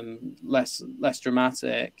less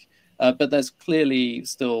dramatic, but there's clearly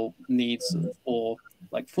still needs for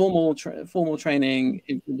like formal training, informal training,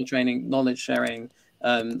 knowledge sharing,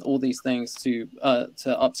 all these things to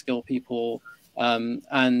upskill people,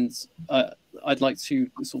 and I'd like to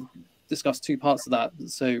sort of discuss two parts of that.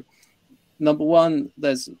 So number one,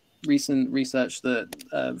 there's recent research that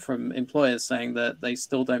from employers saying that they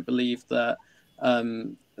still don't believe that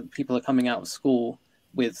people are coming out of school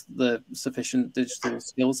with the sufficient digital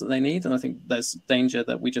skills that they need, and I think there's danger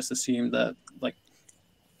that we just assume that like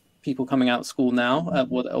people coming out of school now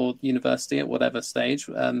or university at whatever stage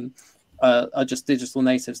are just digital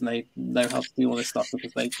natives and they know how to do all this stuff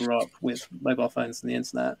because they grew up with mobile phones and the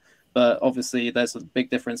internet. but obviously there's a big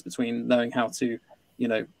difference between knowing how to, you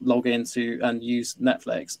know, log into and use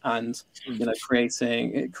Netflix and, you know,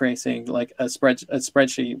 creating like a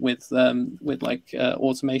spreadsheet with like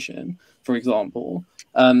automation, for example.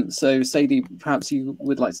 So Sadie, perhaps you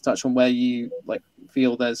would like to touch on where you like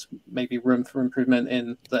feel there's maybe room for improvement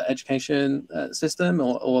in the education system,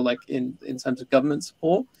 or like in terms of government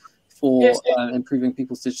support for improving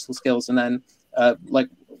people's digital skills. And then like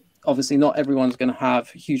obviously not everyone's going to have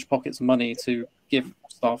huge pockets of money to give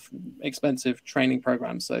staff expensive training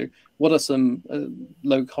programs. So what are some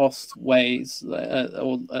low cost ways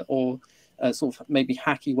or sort of maybe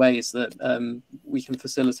hacky ways that we can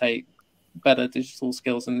facilitate better digital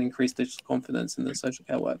skills and increase digital confidence in the social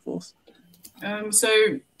care workforce?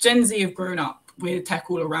 So Gen Z have grown up with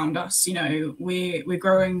tech all around us. You know, we're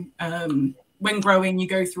growing. When growing, you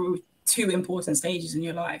go through two important stages in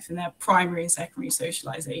your life, and they're primary and secondary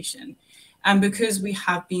socialization. And because we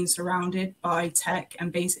have been surrounded by tech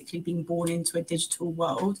and basically being born into a digital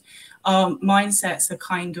world, mindsets are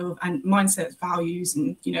mindsets, values,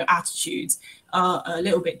 and, you know, attitudes are a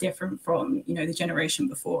little bit different from, you know, the generation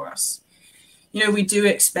before us. You know, we do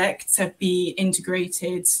expect tech to be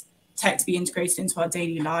integrated into our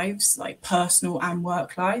daily lives, like personal and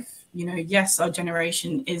work life. You know, yes, our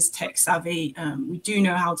generation is tech savvy. We do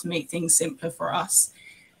know how to make things simpler for us.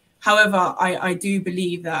 However, I do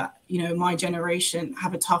believe that, you know, my generation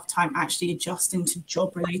have a tough time actually adjusting to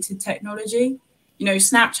job-related technology. You know,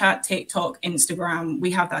 Snapchat, TikTok, Instagram,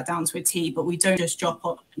 we have that down to a T, but we don't just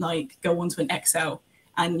go onto an Excel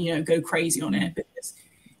and, you know, go crazy on it, because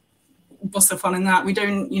what's the fun in that? We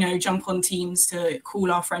don't, you know, jump on Teams to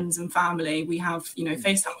call our friends and family. We have, you know,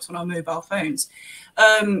 FaceTime on our mobile phones.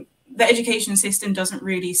 The education system doesn't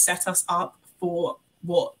really set us up for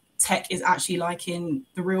what tech is actually like in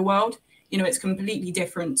the real world. You know, it's completely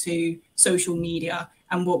different to social media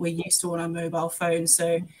and what we're used to on our mobile phones.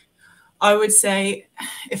 So I would say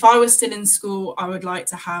if I was still in school, I would like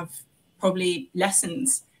to have probably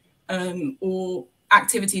lessons or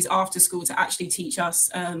activities after school to actually teach us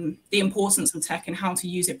the importance of tech and how to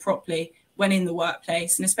use it properly when in the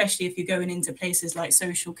workplace. And especially if you're going into places like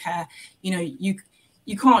social care, you know,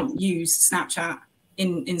 you can't use Snapchat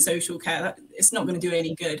in social care. It's not going to do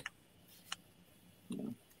any good.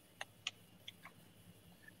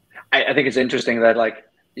 I think it's interesting that, like,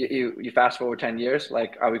 you fast forward 10 years,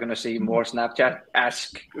 like, are we going to see more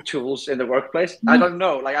Snapchat-esque tools in the workplace? I don't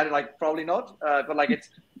know. Like, probably not. But like,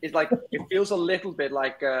 it's like, it feels a little bit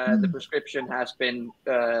like the prescription has been.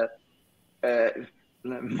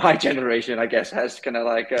 My generation, I guess, has kind of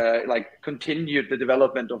like continued the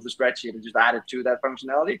development of the spreadsheet and just added to that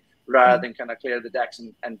functionality rather than kind of clear the decks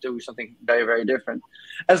and do something very, very different.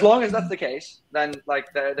 As long as that's the case, then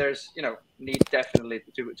like there's, you know, need definitely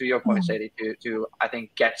to your point, Sadie, to I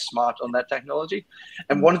think get smart on that technology.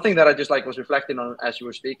 And one thing that I just like was reflecting on as you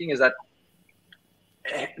were speaking is that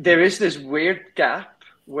there is this weird gap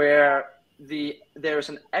where there's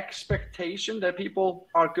an expectation that people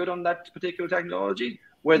are good on that particular technology,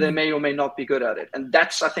 where they may or may not be good at it, and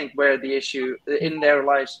that's, I think, where the issue in their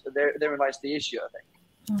lives, there lies the issue, I think,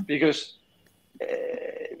 because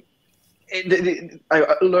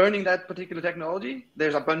learning that particular technology,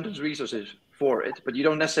 there's abundant resources for it, but you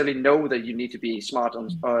don't necessarily know that you need to be smart on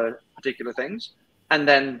particular things. And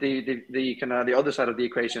then the kind of the other side of the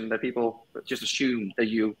equation, that people just assume that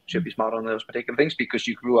you should be smart on those particular things because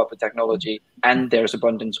you grew up with technology and there's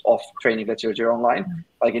abundance of training that you're online,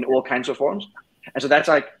 like in all kinds of forms. And so that's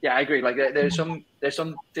like, yeah, I agree. Like there's some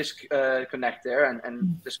disconnect there,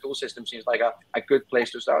 and the school system seems like a good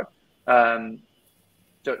place to start.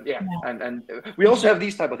 So yeah, and we also have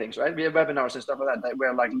these type of things, right? We have webinars and stuff like that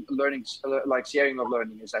where like learning, like sharing of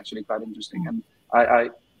learning is actually quite interesting. And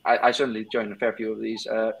I certainly join a fair few of these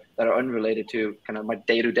that are unrelated to kind of my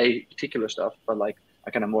day-to-day particular stuff, but like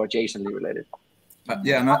are kind of more adjacently related.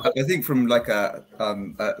 Yeah, and I think from like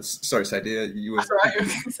sorry, Sadie, you were.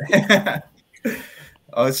 Right.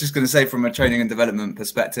 I was just going to say, from a training and development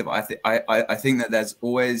perspective, I think that there's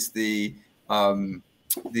always often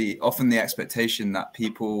the expectation that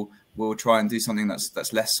people will try and do something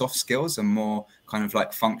that's less soft skills and more kind of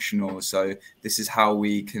like functional. So this is how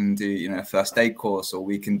we can do, you know, a first aid course, or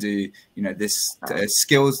we can do, you know, this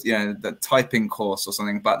skills, you know, the typing course or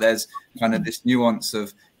something. But there's kind of this nuance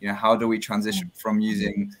of, you know, how do we transition from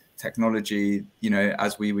using technology, you know,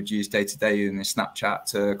 as we would use day to day in Snapchat,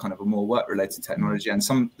 to kind of a more work related technology. And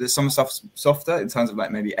there's some stuff softer in terms of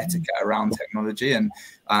like maybe etiquette around technology, and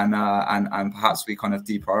perhaps we kind of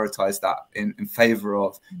deprioritize that in favor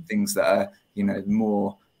of things that are, you know,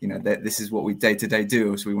 more, you know, that this is what we day to day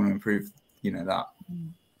do, so we want to improve, you know, that.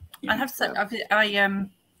 I have to say,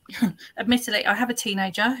 admittedly, I have a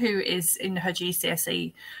teenager who is in her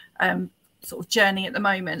GCSE sort of journey at the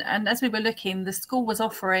moment. And as we were looking, the school was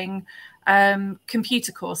offering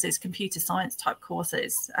computer courses, computer science type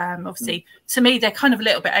courses. Obviously, to me, they're kind of a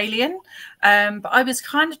little bit alien. But I was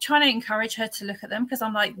kind of trying to encourage her to look at them because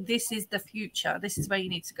I'm like, this is the future. This is where you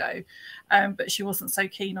need to go. But she wasn't so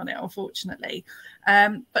keen on it, unfortunately.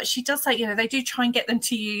 But she does say, you know, they do try and get them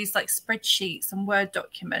to use like spreadsheets and Word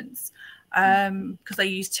documents because they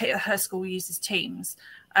use her school uses Teams.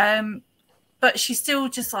 But she's still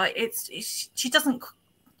just like she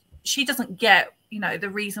doesn't get, you know, the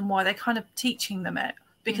reason why they're kind of teaching them it,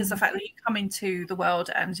 because the fact that you come into the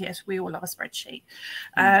world and yes, we all love a spreadsheet.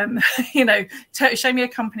 You know, show me a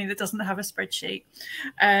company that doesn't have a spreadsheet.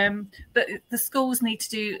 But the schools need to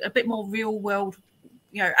do a bit more real world,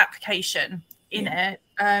 you know, application in it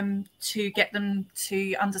to get them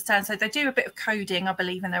to understand. So they do a bit of coding, I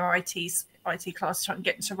believe, in their IT class, trying to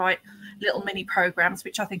get them to write little mini programs,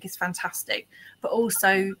 which I think is fantastic. But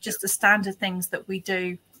also just the standard things that we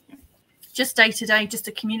do just day to day, just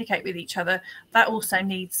to communicate with each other, that also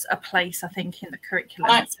needs a place, I think, in the curriculum.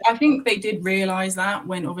 I think they did realise that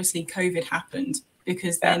when obviously COVID happened,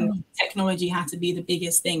 because then technology had to be the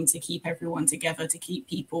biggest thing to keep everyone together, to keep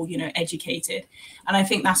people, you know, educated. And I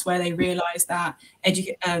think that's where they realised that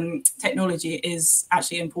technology is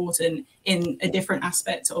actually important in a different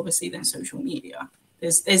aspect, obviously, than social media.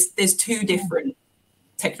 There's two different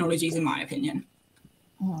technologies, in my opinion.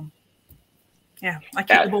 Yeah, I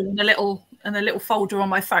keep them all in a little folder on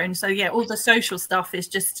my phone. So yeah, all the social stuff is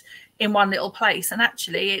just in one little place. And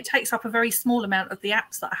actually, it takes up a very small amount of the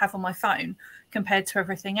apps that I have on my phone compared to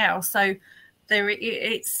everything else. So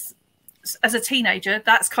it's, as a teenager,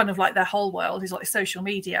 that's kind of like their whole world is like social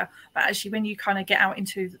media. But actually, when you kind of get out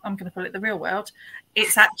into, I'm going to call it the real world,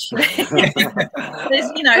 it's actually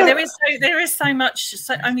you know, there is so much,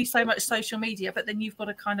 only so much social media. But then you've got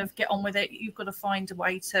to kind of get on with it. You've got to find a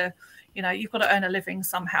way to, you know, you've got to earn a living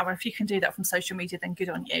somehow. And if you can do that from social media, then good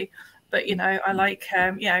on you. But you know, I like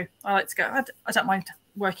you know, I like to go. I don't mind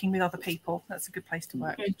working with other people. That's a good place to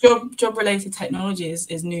work. Job related technology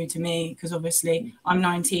is new to me because obviously I'm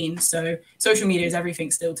 19, so social media is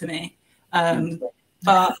everything still to me.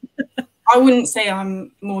 But I wouldn't say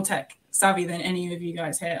I'm more tech savvy than any of you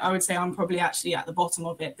guys here. I would say I'm probably actually at the bottom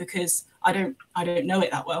of it because I don't know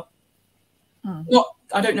it that well.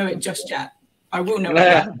 I don't know it just yet. I will know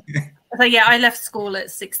it. So yeah, I left school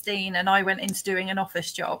at 16 and I went into doing an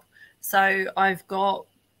office job. So I've got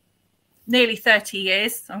nearly 30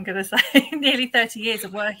 years, I'm going to say, nearly 30 years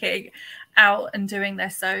of working out and doing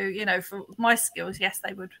this. So, you know, for my skills, yes,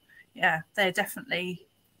 they would, yeah, they're definitely,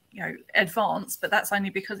 you know, advanced, but that's only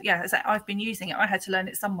because, yeah, I've been using it. I had to learn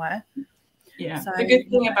it somewhere. Yeah. So, the good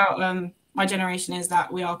thing about my generation is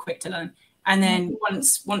that we are quick to learn. And then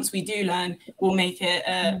once we do learn, we'll make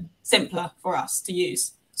it simpler for us to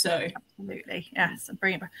use. So absolutely, yes,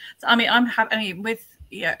 brilliant. So I mean, with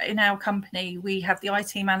in our company, we have the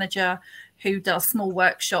IT manager who does small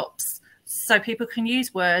workshops so people can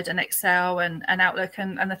use Word and Excel and Outlook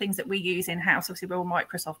and the things that we use in house. Obviously, we're all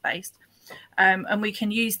Microsoft based. And we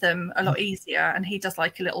can use them a lot easier. And he does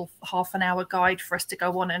like a little half-an-hour guide for us to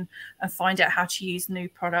go on and find out how to use new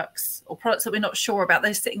products or products that we're not sure about.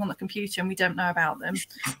 They're sitting on the computer and we don't know about them.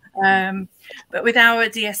 But with our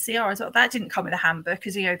DSCR as well, that didn't come with a handbook,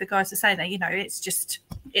 because, you know, the guys are saying that, you know,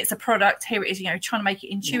 it's a product. Here it is, you know, trying to make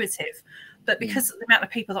it intuitive. But because of the amount of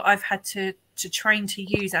people that I've had to train to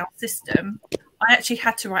use our system, I actually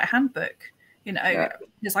had to write a handbook. You know,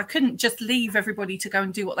 because I couldn't just leave everybody to go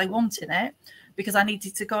and do what they want in it, because I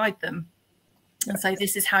needed to guide them and say,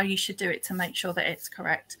 this is how you should do it to make sure that it's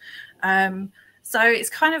correct. So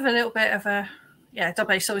it's kind of a little bit of a,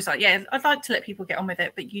 double-edged sword. It's like, yeah, I'd like to let people get on with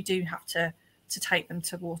it, but you do have to take them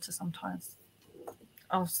to water sometimes.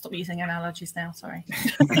 I'll stop using analogies now. Sorry.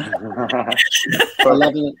 I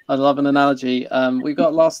love an analogy. We've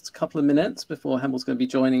got last couple of minutes before Hemmel's going to be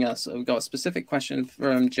joining us. We've got a specific question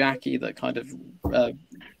from Jackie that kind of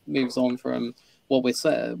moves on from what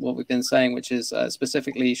we've been saying, which is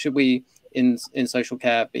specifically, should we in social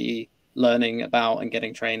care be learning about and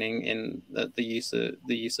getting training in the use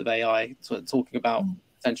of AI, so talking about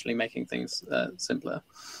potentially making things simpler?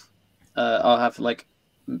 I'll have like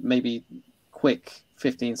maybe quick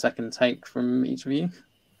 15-second take from each of you.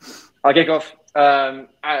 I'll kick off.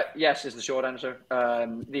 Yes is the short answer. I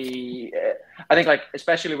think, like,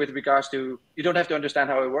 especially with regards to, you don't have to understand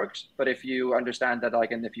how it works, but if you understand that,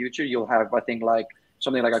 like, in the future you'll have, I think, like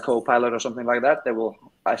something like a co-pilot or something like that will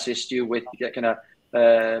assist you with kind of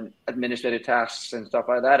administrative tasks and stuff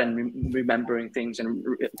like that, and remembering things and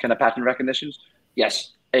kind of pattern recognitions.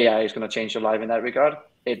 Yes, AI is going to change your life in that regard.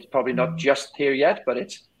 it's probably not just here yet, but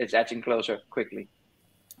it's edging closer quickly.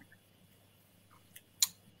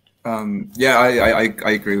 Yeah,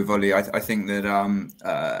 I agree with Ollie. I think that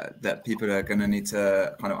that people are going to need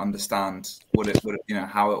to kind of understand what it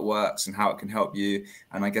how it works and how it can help you.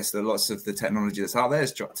 And I guess that lots of the technology that's out there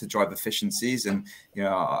is to drive efficiencies. And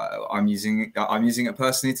I'm using it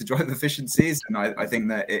personally to drive efficiencies. And I think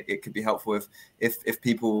that it could be helpful if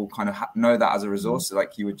people kind of know that as a resource, so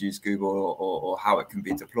like you would use Google or how it can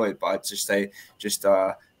be deployed. But I'd just say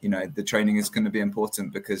the training is going to be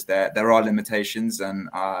important because there are limitations and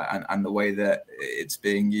the way that it's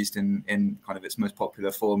being used in kind of its most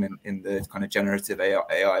popular form in the kind of generative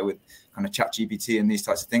AI with kind of ChatGPT and these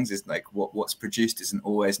types of things is like what's produced isn't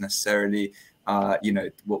always necessarily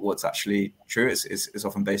what's actually true. It's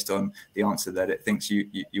often based on the answer that it thinks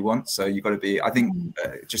you want. So you've got to be, I think,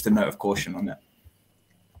 just a note of caution on it.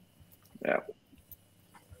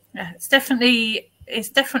 Yeah, it's definitely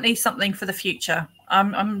something for the future.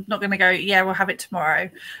 I'm not going to go, yeah, we'll have it tomorrow.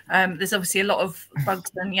 There's obviously a lot of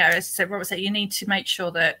bugs, and as Robert said, you need to make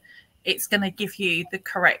sure that it's going to give you the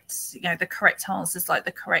correct answers, like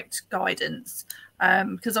the correct guidance,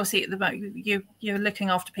 because obviously at the moment you're looking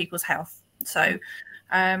after people's health. So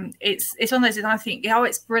it's one of those, and I think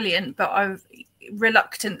it's brilliant, but I've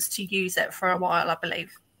reluctance to use it for a while, I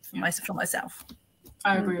believe, for myself.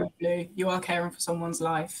 I agree with Blue. You are caring for someone's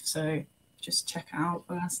life, so just check it out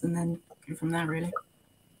first and then go from there, really.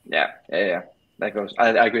 Yeah. That goes.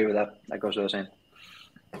 I agree with that. That goes without saying.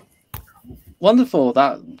 Wonderful.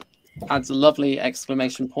 That adds a lovely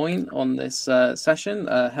exclamation point on this session.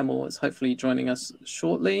 Hemel is hopefully joining us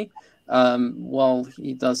shortly. While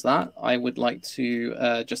he does that, I would like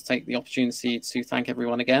to just take the opportunity to thank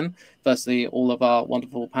everyone again. Firstly, all of our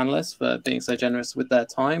wonderful panelists for being so generous with their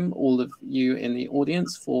time, all of you in the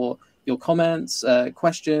audience for your comments,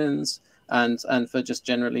 questions, and for just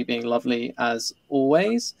generally being lovely as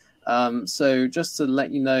always. So just to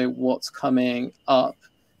let you know what's coming up,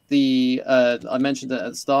 I mentioned it at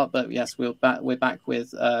the start, but yes, we're back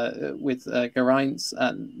with Geraint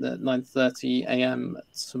at 9:30 a.m.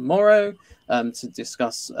 tomorrow to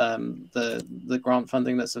discuss the grant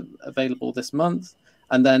funding that's available this month.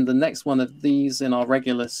 And then the next one of these in our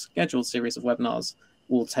regular scheduled series of webinars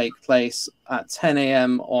will take place at 10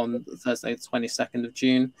 a.m. on Thursday, the 22nd of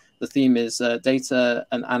June. The theme is data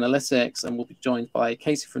and analytics, and we'll be joined by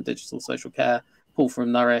Casey from Digital Social Care, Paul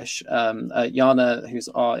from Nourish, Jana, who's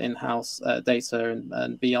our in-house data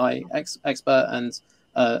and BI expert, and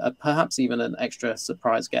perhaps even an extra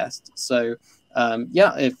surprise guest. So thanks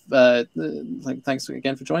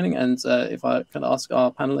again for joining. And if I can ask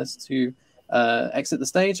our panelists to exit the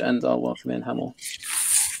stage, and I'll welcome in Hemel.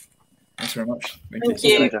 Thanks very much. Thank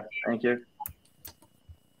you. Thank you.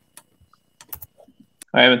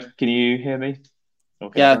 Hi, Evan. Can you hear me?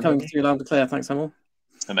 Okay, yeah, coming through loud and clear. Thanks, Hemel.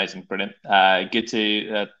 Amazing, brilliant. Good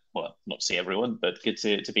to, not see everyone, but good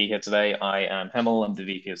to be here today. I am Hemel. I'm the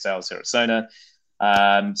VP of Sales here at Sona.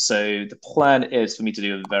 So the plan is for me to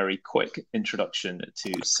do a very quick introduction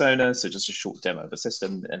to Sona. So just a short demo of the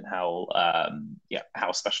system and how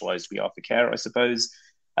specialized we are for care, I suppose.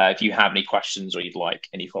 If you have any questions or you'd like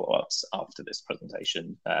any follow-ups after this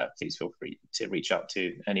presentation, please feel free to reach out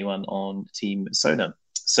to anyone on Team Sona.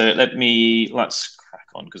 So let's crack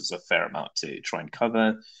on because there's a fair amount to try and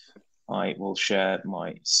cover. I will share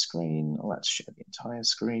my screen. Let's share the entire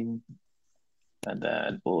screen. And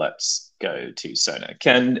then let's go to Sona.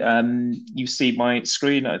 Can you see my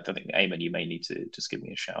screen? I think, Eamon, you may need to just give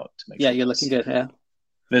me a shout to make sure. Yeah, you're looking good here.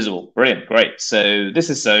 Visible. Brilliant. Great. So this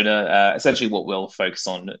is Sona. Essentially what we'll focus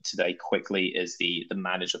on today quickly is the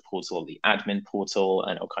manager portal or the admin portal,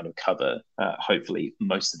 and it'll kind of cover hopefully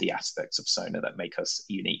most of the aspects of Sona that make us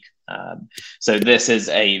unique. So this is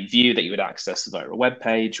a view that you would access via a web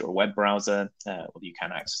page or a web browser, or you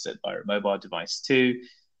can access it via a mobile device too.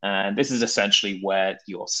 And this is essentially where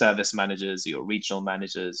your service managers, your regional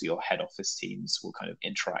managers, your head office teams will kind of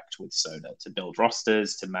interact with Sona to build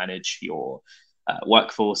rosters, to manage your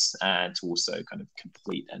workforce, and to also kind of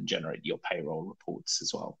complete and generate your payroll reports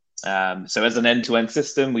as well. So as an end-to-end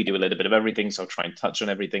system, we do a little bit of everything. So I'll try and touch on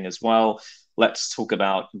everything as well. Let's talk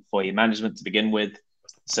about employee management to begin with.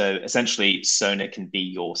 So essentially, Sona can be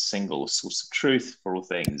your single source of truth for all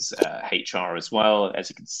things HR as well. As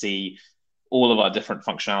you can see, all of our different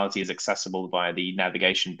functionality is accessible via the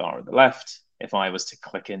navigation bar on the left. If I was to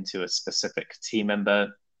click into a specific team member,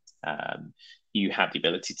 you have the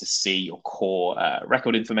ability to see your core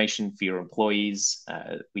record information for your employees.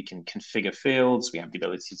 We can configure fields. We have the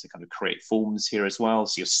ability to kind of create forms here as well.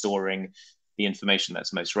 So you're storing the information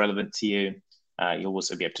that's most relevant to you. You'll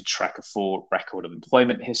also be able to track a full record of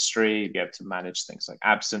employment history. You'll be able to manage things like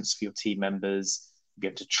absence for your team members. You'll be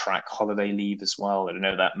able to track holiday leave as well. I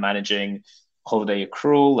know that managing holiday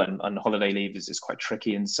accrual and holiday leave is quite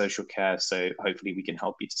tricky in social care. So hopefully we can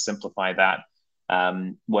help you to simplify that.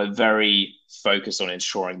 We're very focused on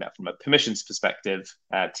ensuring that from a permissions perspective,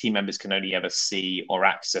 team members can only ever see or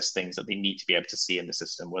access things that they need to be able to see in the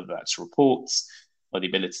system, whether that's reports or the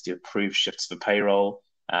ability to approve shifts for payroll.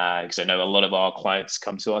 Because I know a lot of our clients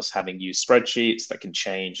come to us having used spreadsheets that can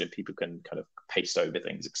change and people can kind of paste over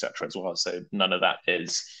things, etc. as well. So none of that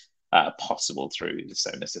is possible through the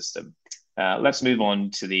Sona system. Let's move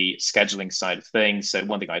on to the scheduling side of things. So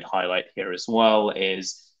one thing I'd highlight here as well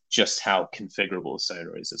is just how configurable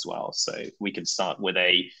Sona is as well. So we can start with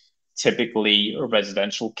a typically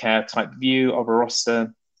residential care type view of a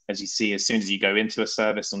roster. As you see, as soon as you go into a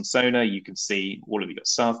service on Sona, you can see all of your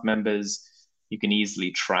staff members. You can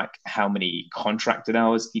easily track how many contracted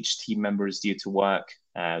hours each team member is due to work.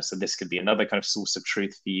 So this could be another kind of source of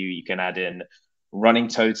truth for you. You can add in running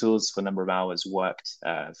totals for number of hours worked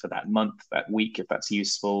for that month, that week, if that's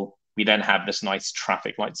useful. We then have this nice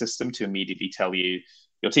traffic light system to immediately tell you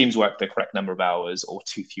your team's worked the correct number of hours or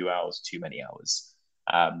too few hours, too many hours.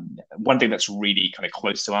 One thing that's really kind of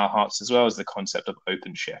close to our hearts as well is the concept of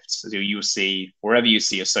open shifts. So you'll see, wherever you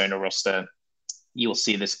see a Sona roster, you'll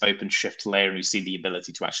see this open shift layer and you see the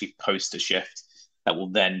ability to actually post a shift that will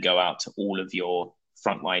then go out to all of your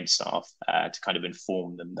frontline staff to kind of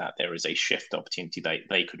inform them that there is a shift opportunity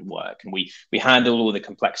they could work. And we handle all the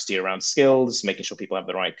complexity around skills, making sure people have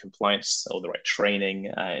the right compliance or the right training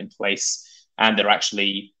in place, and they're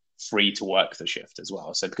actually free to work the shift as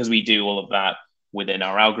well. So because we do all of that within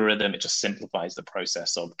our algorithm, it just simplifies the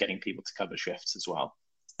process of getting people to cover shifts as well.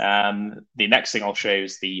 The next thing I'll show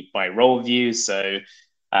is the by role view. So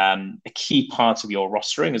a key part of your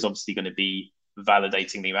rostering is obviously going to be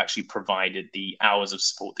validating that you actually provided the hours of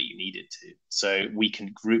support that you needed to. So we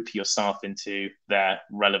can group your staff into their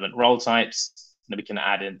relevant role types, and then we can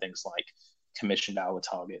add in things like commissioned hour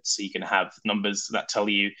targets. So you can have numbers that tell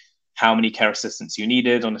you how many care assistants you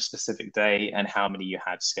needed on a specific day and how many you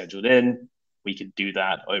had scheduled in. We could do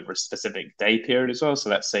that over a specific day period as well. So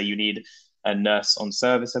let's say you need a nurse on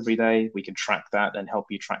service every day. We can track that and help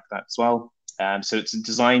you track that as well. So it's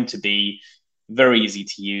designed to be very easy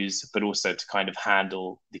to use, but also to kind of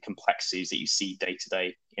handle the complexities that you see day to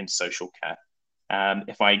day in social care.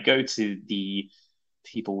 If I go to the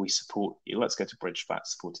people we support, let's go to Bridge Flat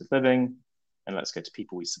Supported Living, and let's go to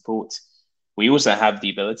people we support. We also have the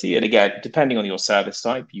ability, and again, depending on your service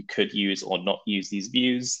type, you could use or not use these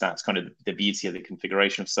views. That's kind of the beauty of the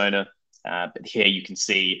configuration of Sona. But here you can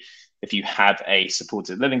see if you have a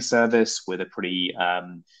supported living service with a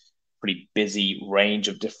pretty busy range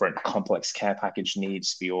of different complex care package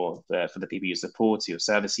needs for the people you support, your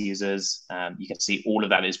service users, you can see all of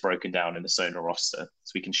that is broken down in the Sona roster.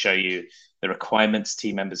 So we can show you the requirements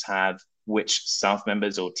team members have, which staff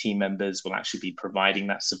members or team members will actually be providing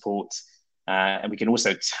that support. And we can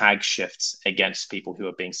also tag shifts against people who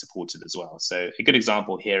are being supported as well. So a good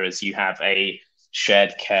example here is you have a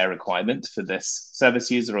shared care requirement for this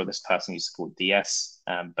service user or this person you support DS,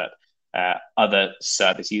 but other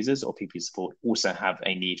service users or people you support also have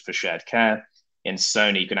a need for shared care. In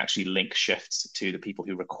Sona, you can actually link shifts to the people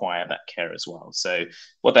who require that care as well. So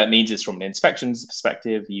what that means is from an inspections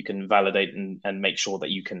perspective, you can validate and make sure that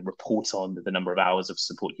you can report on the number of hours of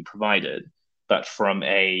support you provided. But from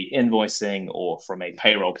a invoicing or from a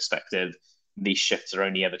payroll perspective, these shifts are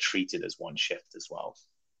only ever treated as one shift as well.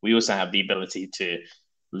 We also have the ability to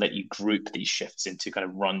let you group these shifts into kind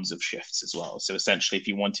of runs of shifts as well. So essentially, if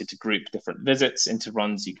you wanted to group different visits into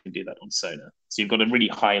runs, you can do that on Sona. So you've got a really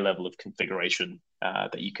high level of configuration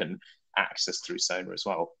that you can access through Sona as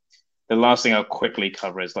well. The last thing I'll quickly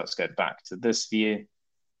cover is let's go back to this view.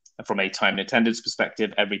 From a time and attendance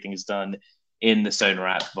perspective, everything is done in the Sona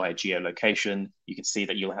app via geolocation. You can see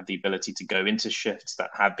that you'll have the ability to go into shifts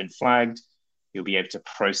that have been flagged. You'll be able to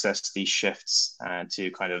process these shifts and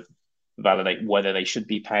to kind of validate whether they should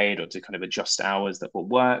be paid or to kind of adjust hours that were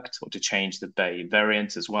worked or to change the Bay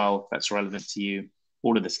variant as well, if that's relevant to you.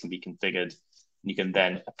 All of this can be configured and you can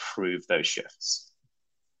then approve those shifts.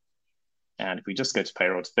 And if we just go to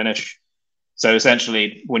payroll to finish, so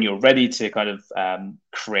essentially when you're ready to kind of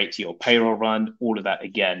create your payroll run, all of that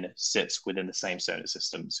again sits within the same Sona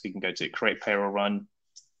system. So we can go to create payroll run.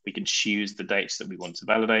 We can choose the dates that we want to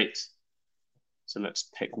validate. So let's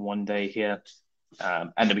pick one day here.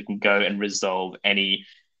 And then we can go and resolve any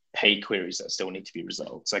pay queries that still need to be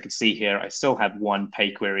resolved. So I can see here, I still have one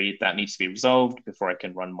pay query that needs to be resolved before I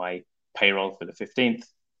can run my payroll for the 15th.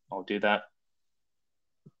 I'll do that.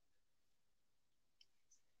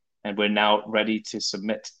 And we're now ready to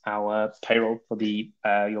submit our payroll for the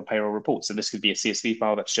your payroll report. So this could be a CSV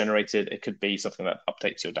file that's generated. It could be something that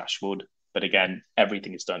updates your dashboard. But again,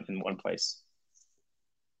 everything is done in one place.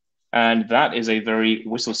 And that is a very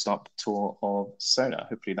whistle-stop tour of Sona.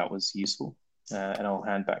 Hopefully that was useful. And I'll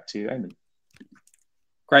hand back to Eamon.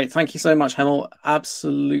 Great. Thank you so much, Hemel.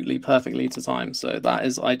 Absolutely perfectly to time. So that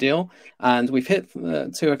is ideal. And we've hit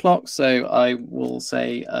 2 o'clock. So I will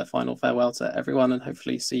say a final farewell to everyone and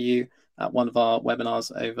hopefully see you at one of our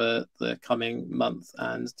webinars over the coming month.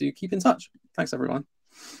 And do keep in touch. Thanks, everyone.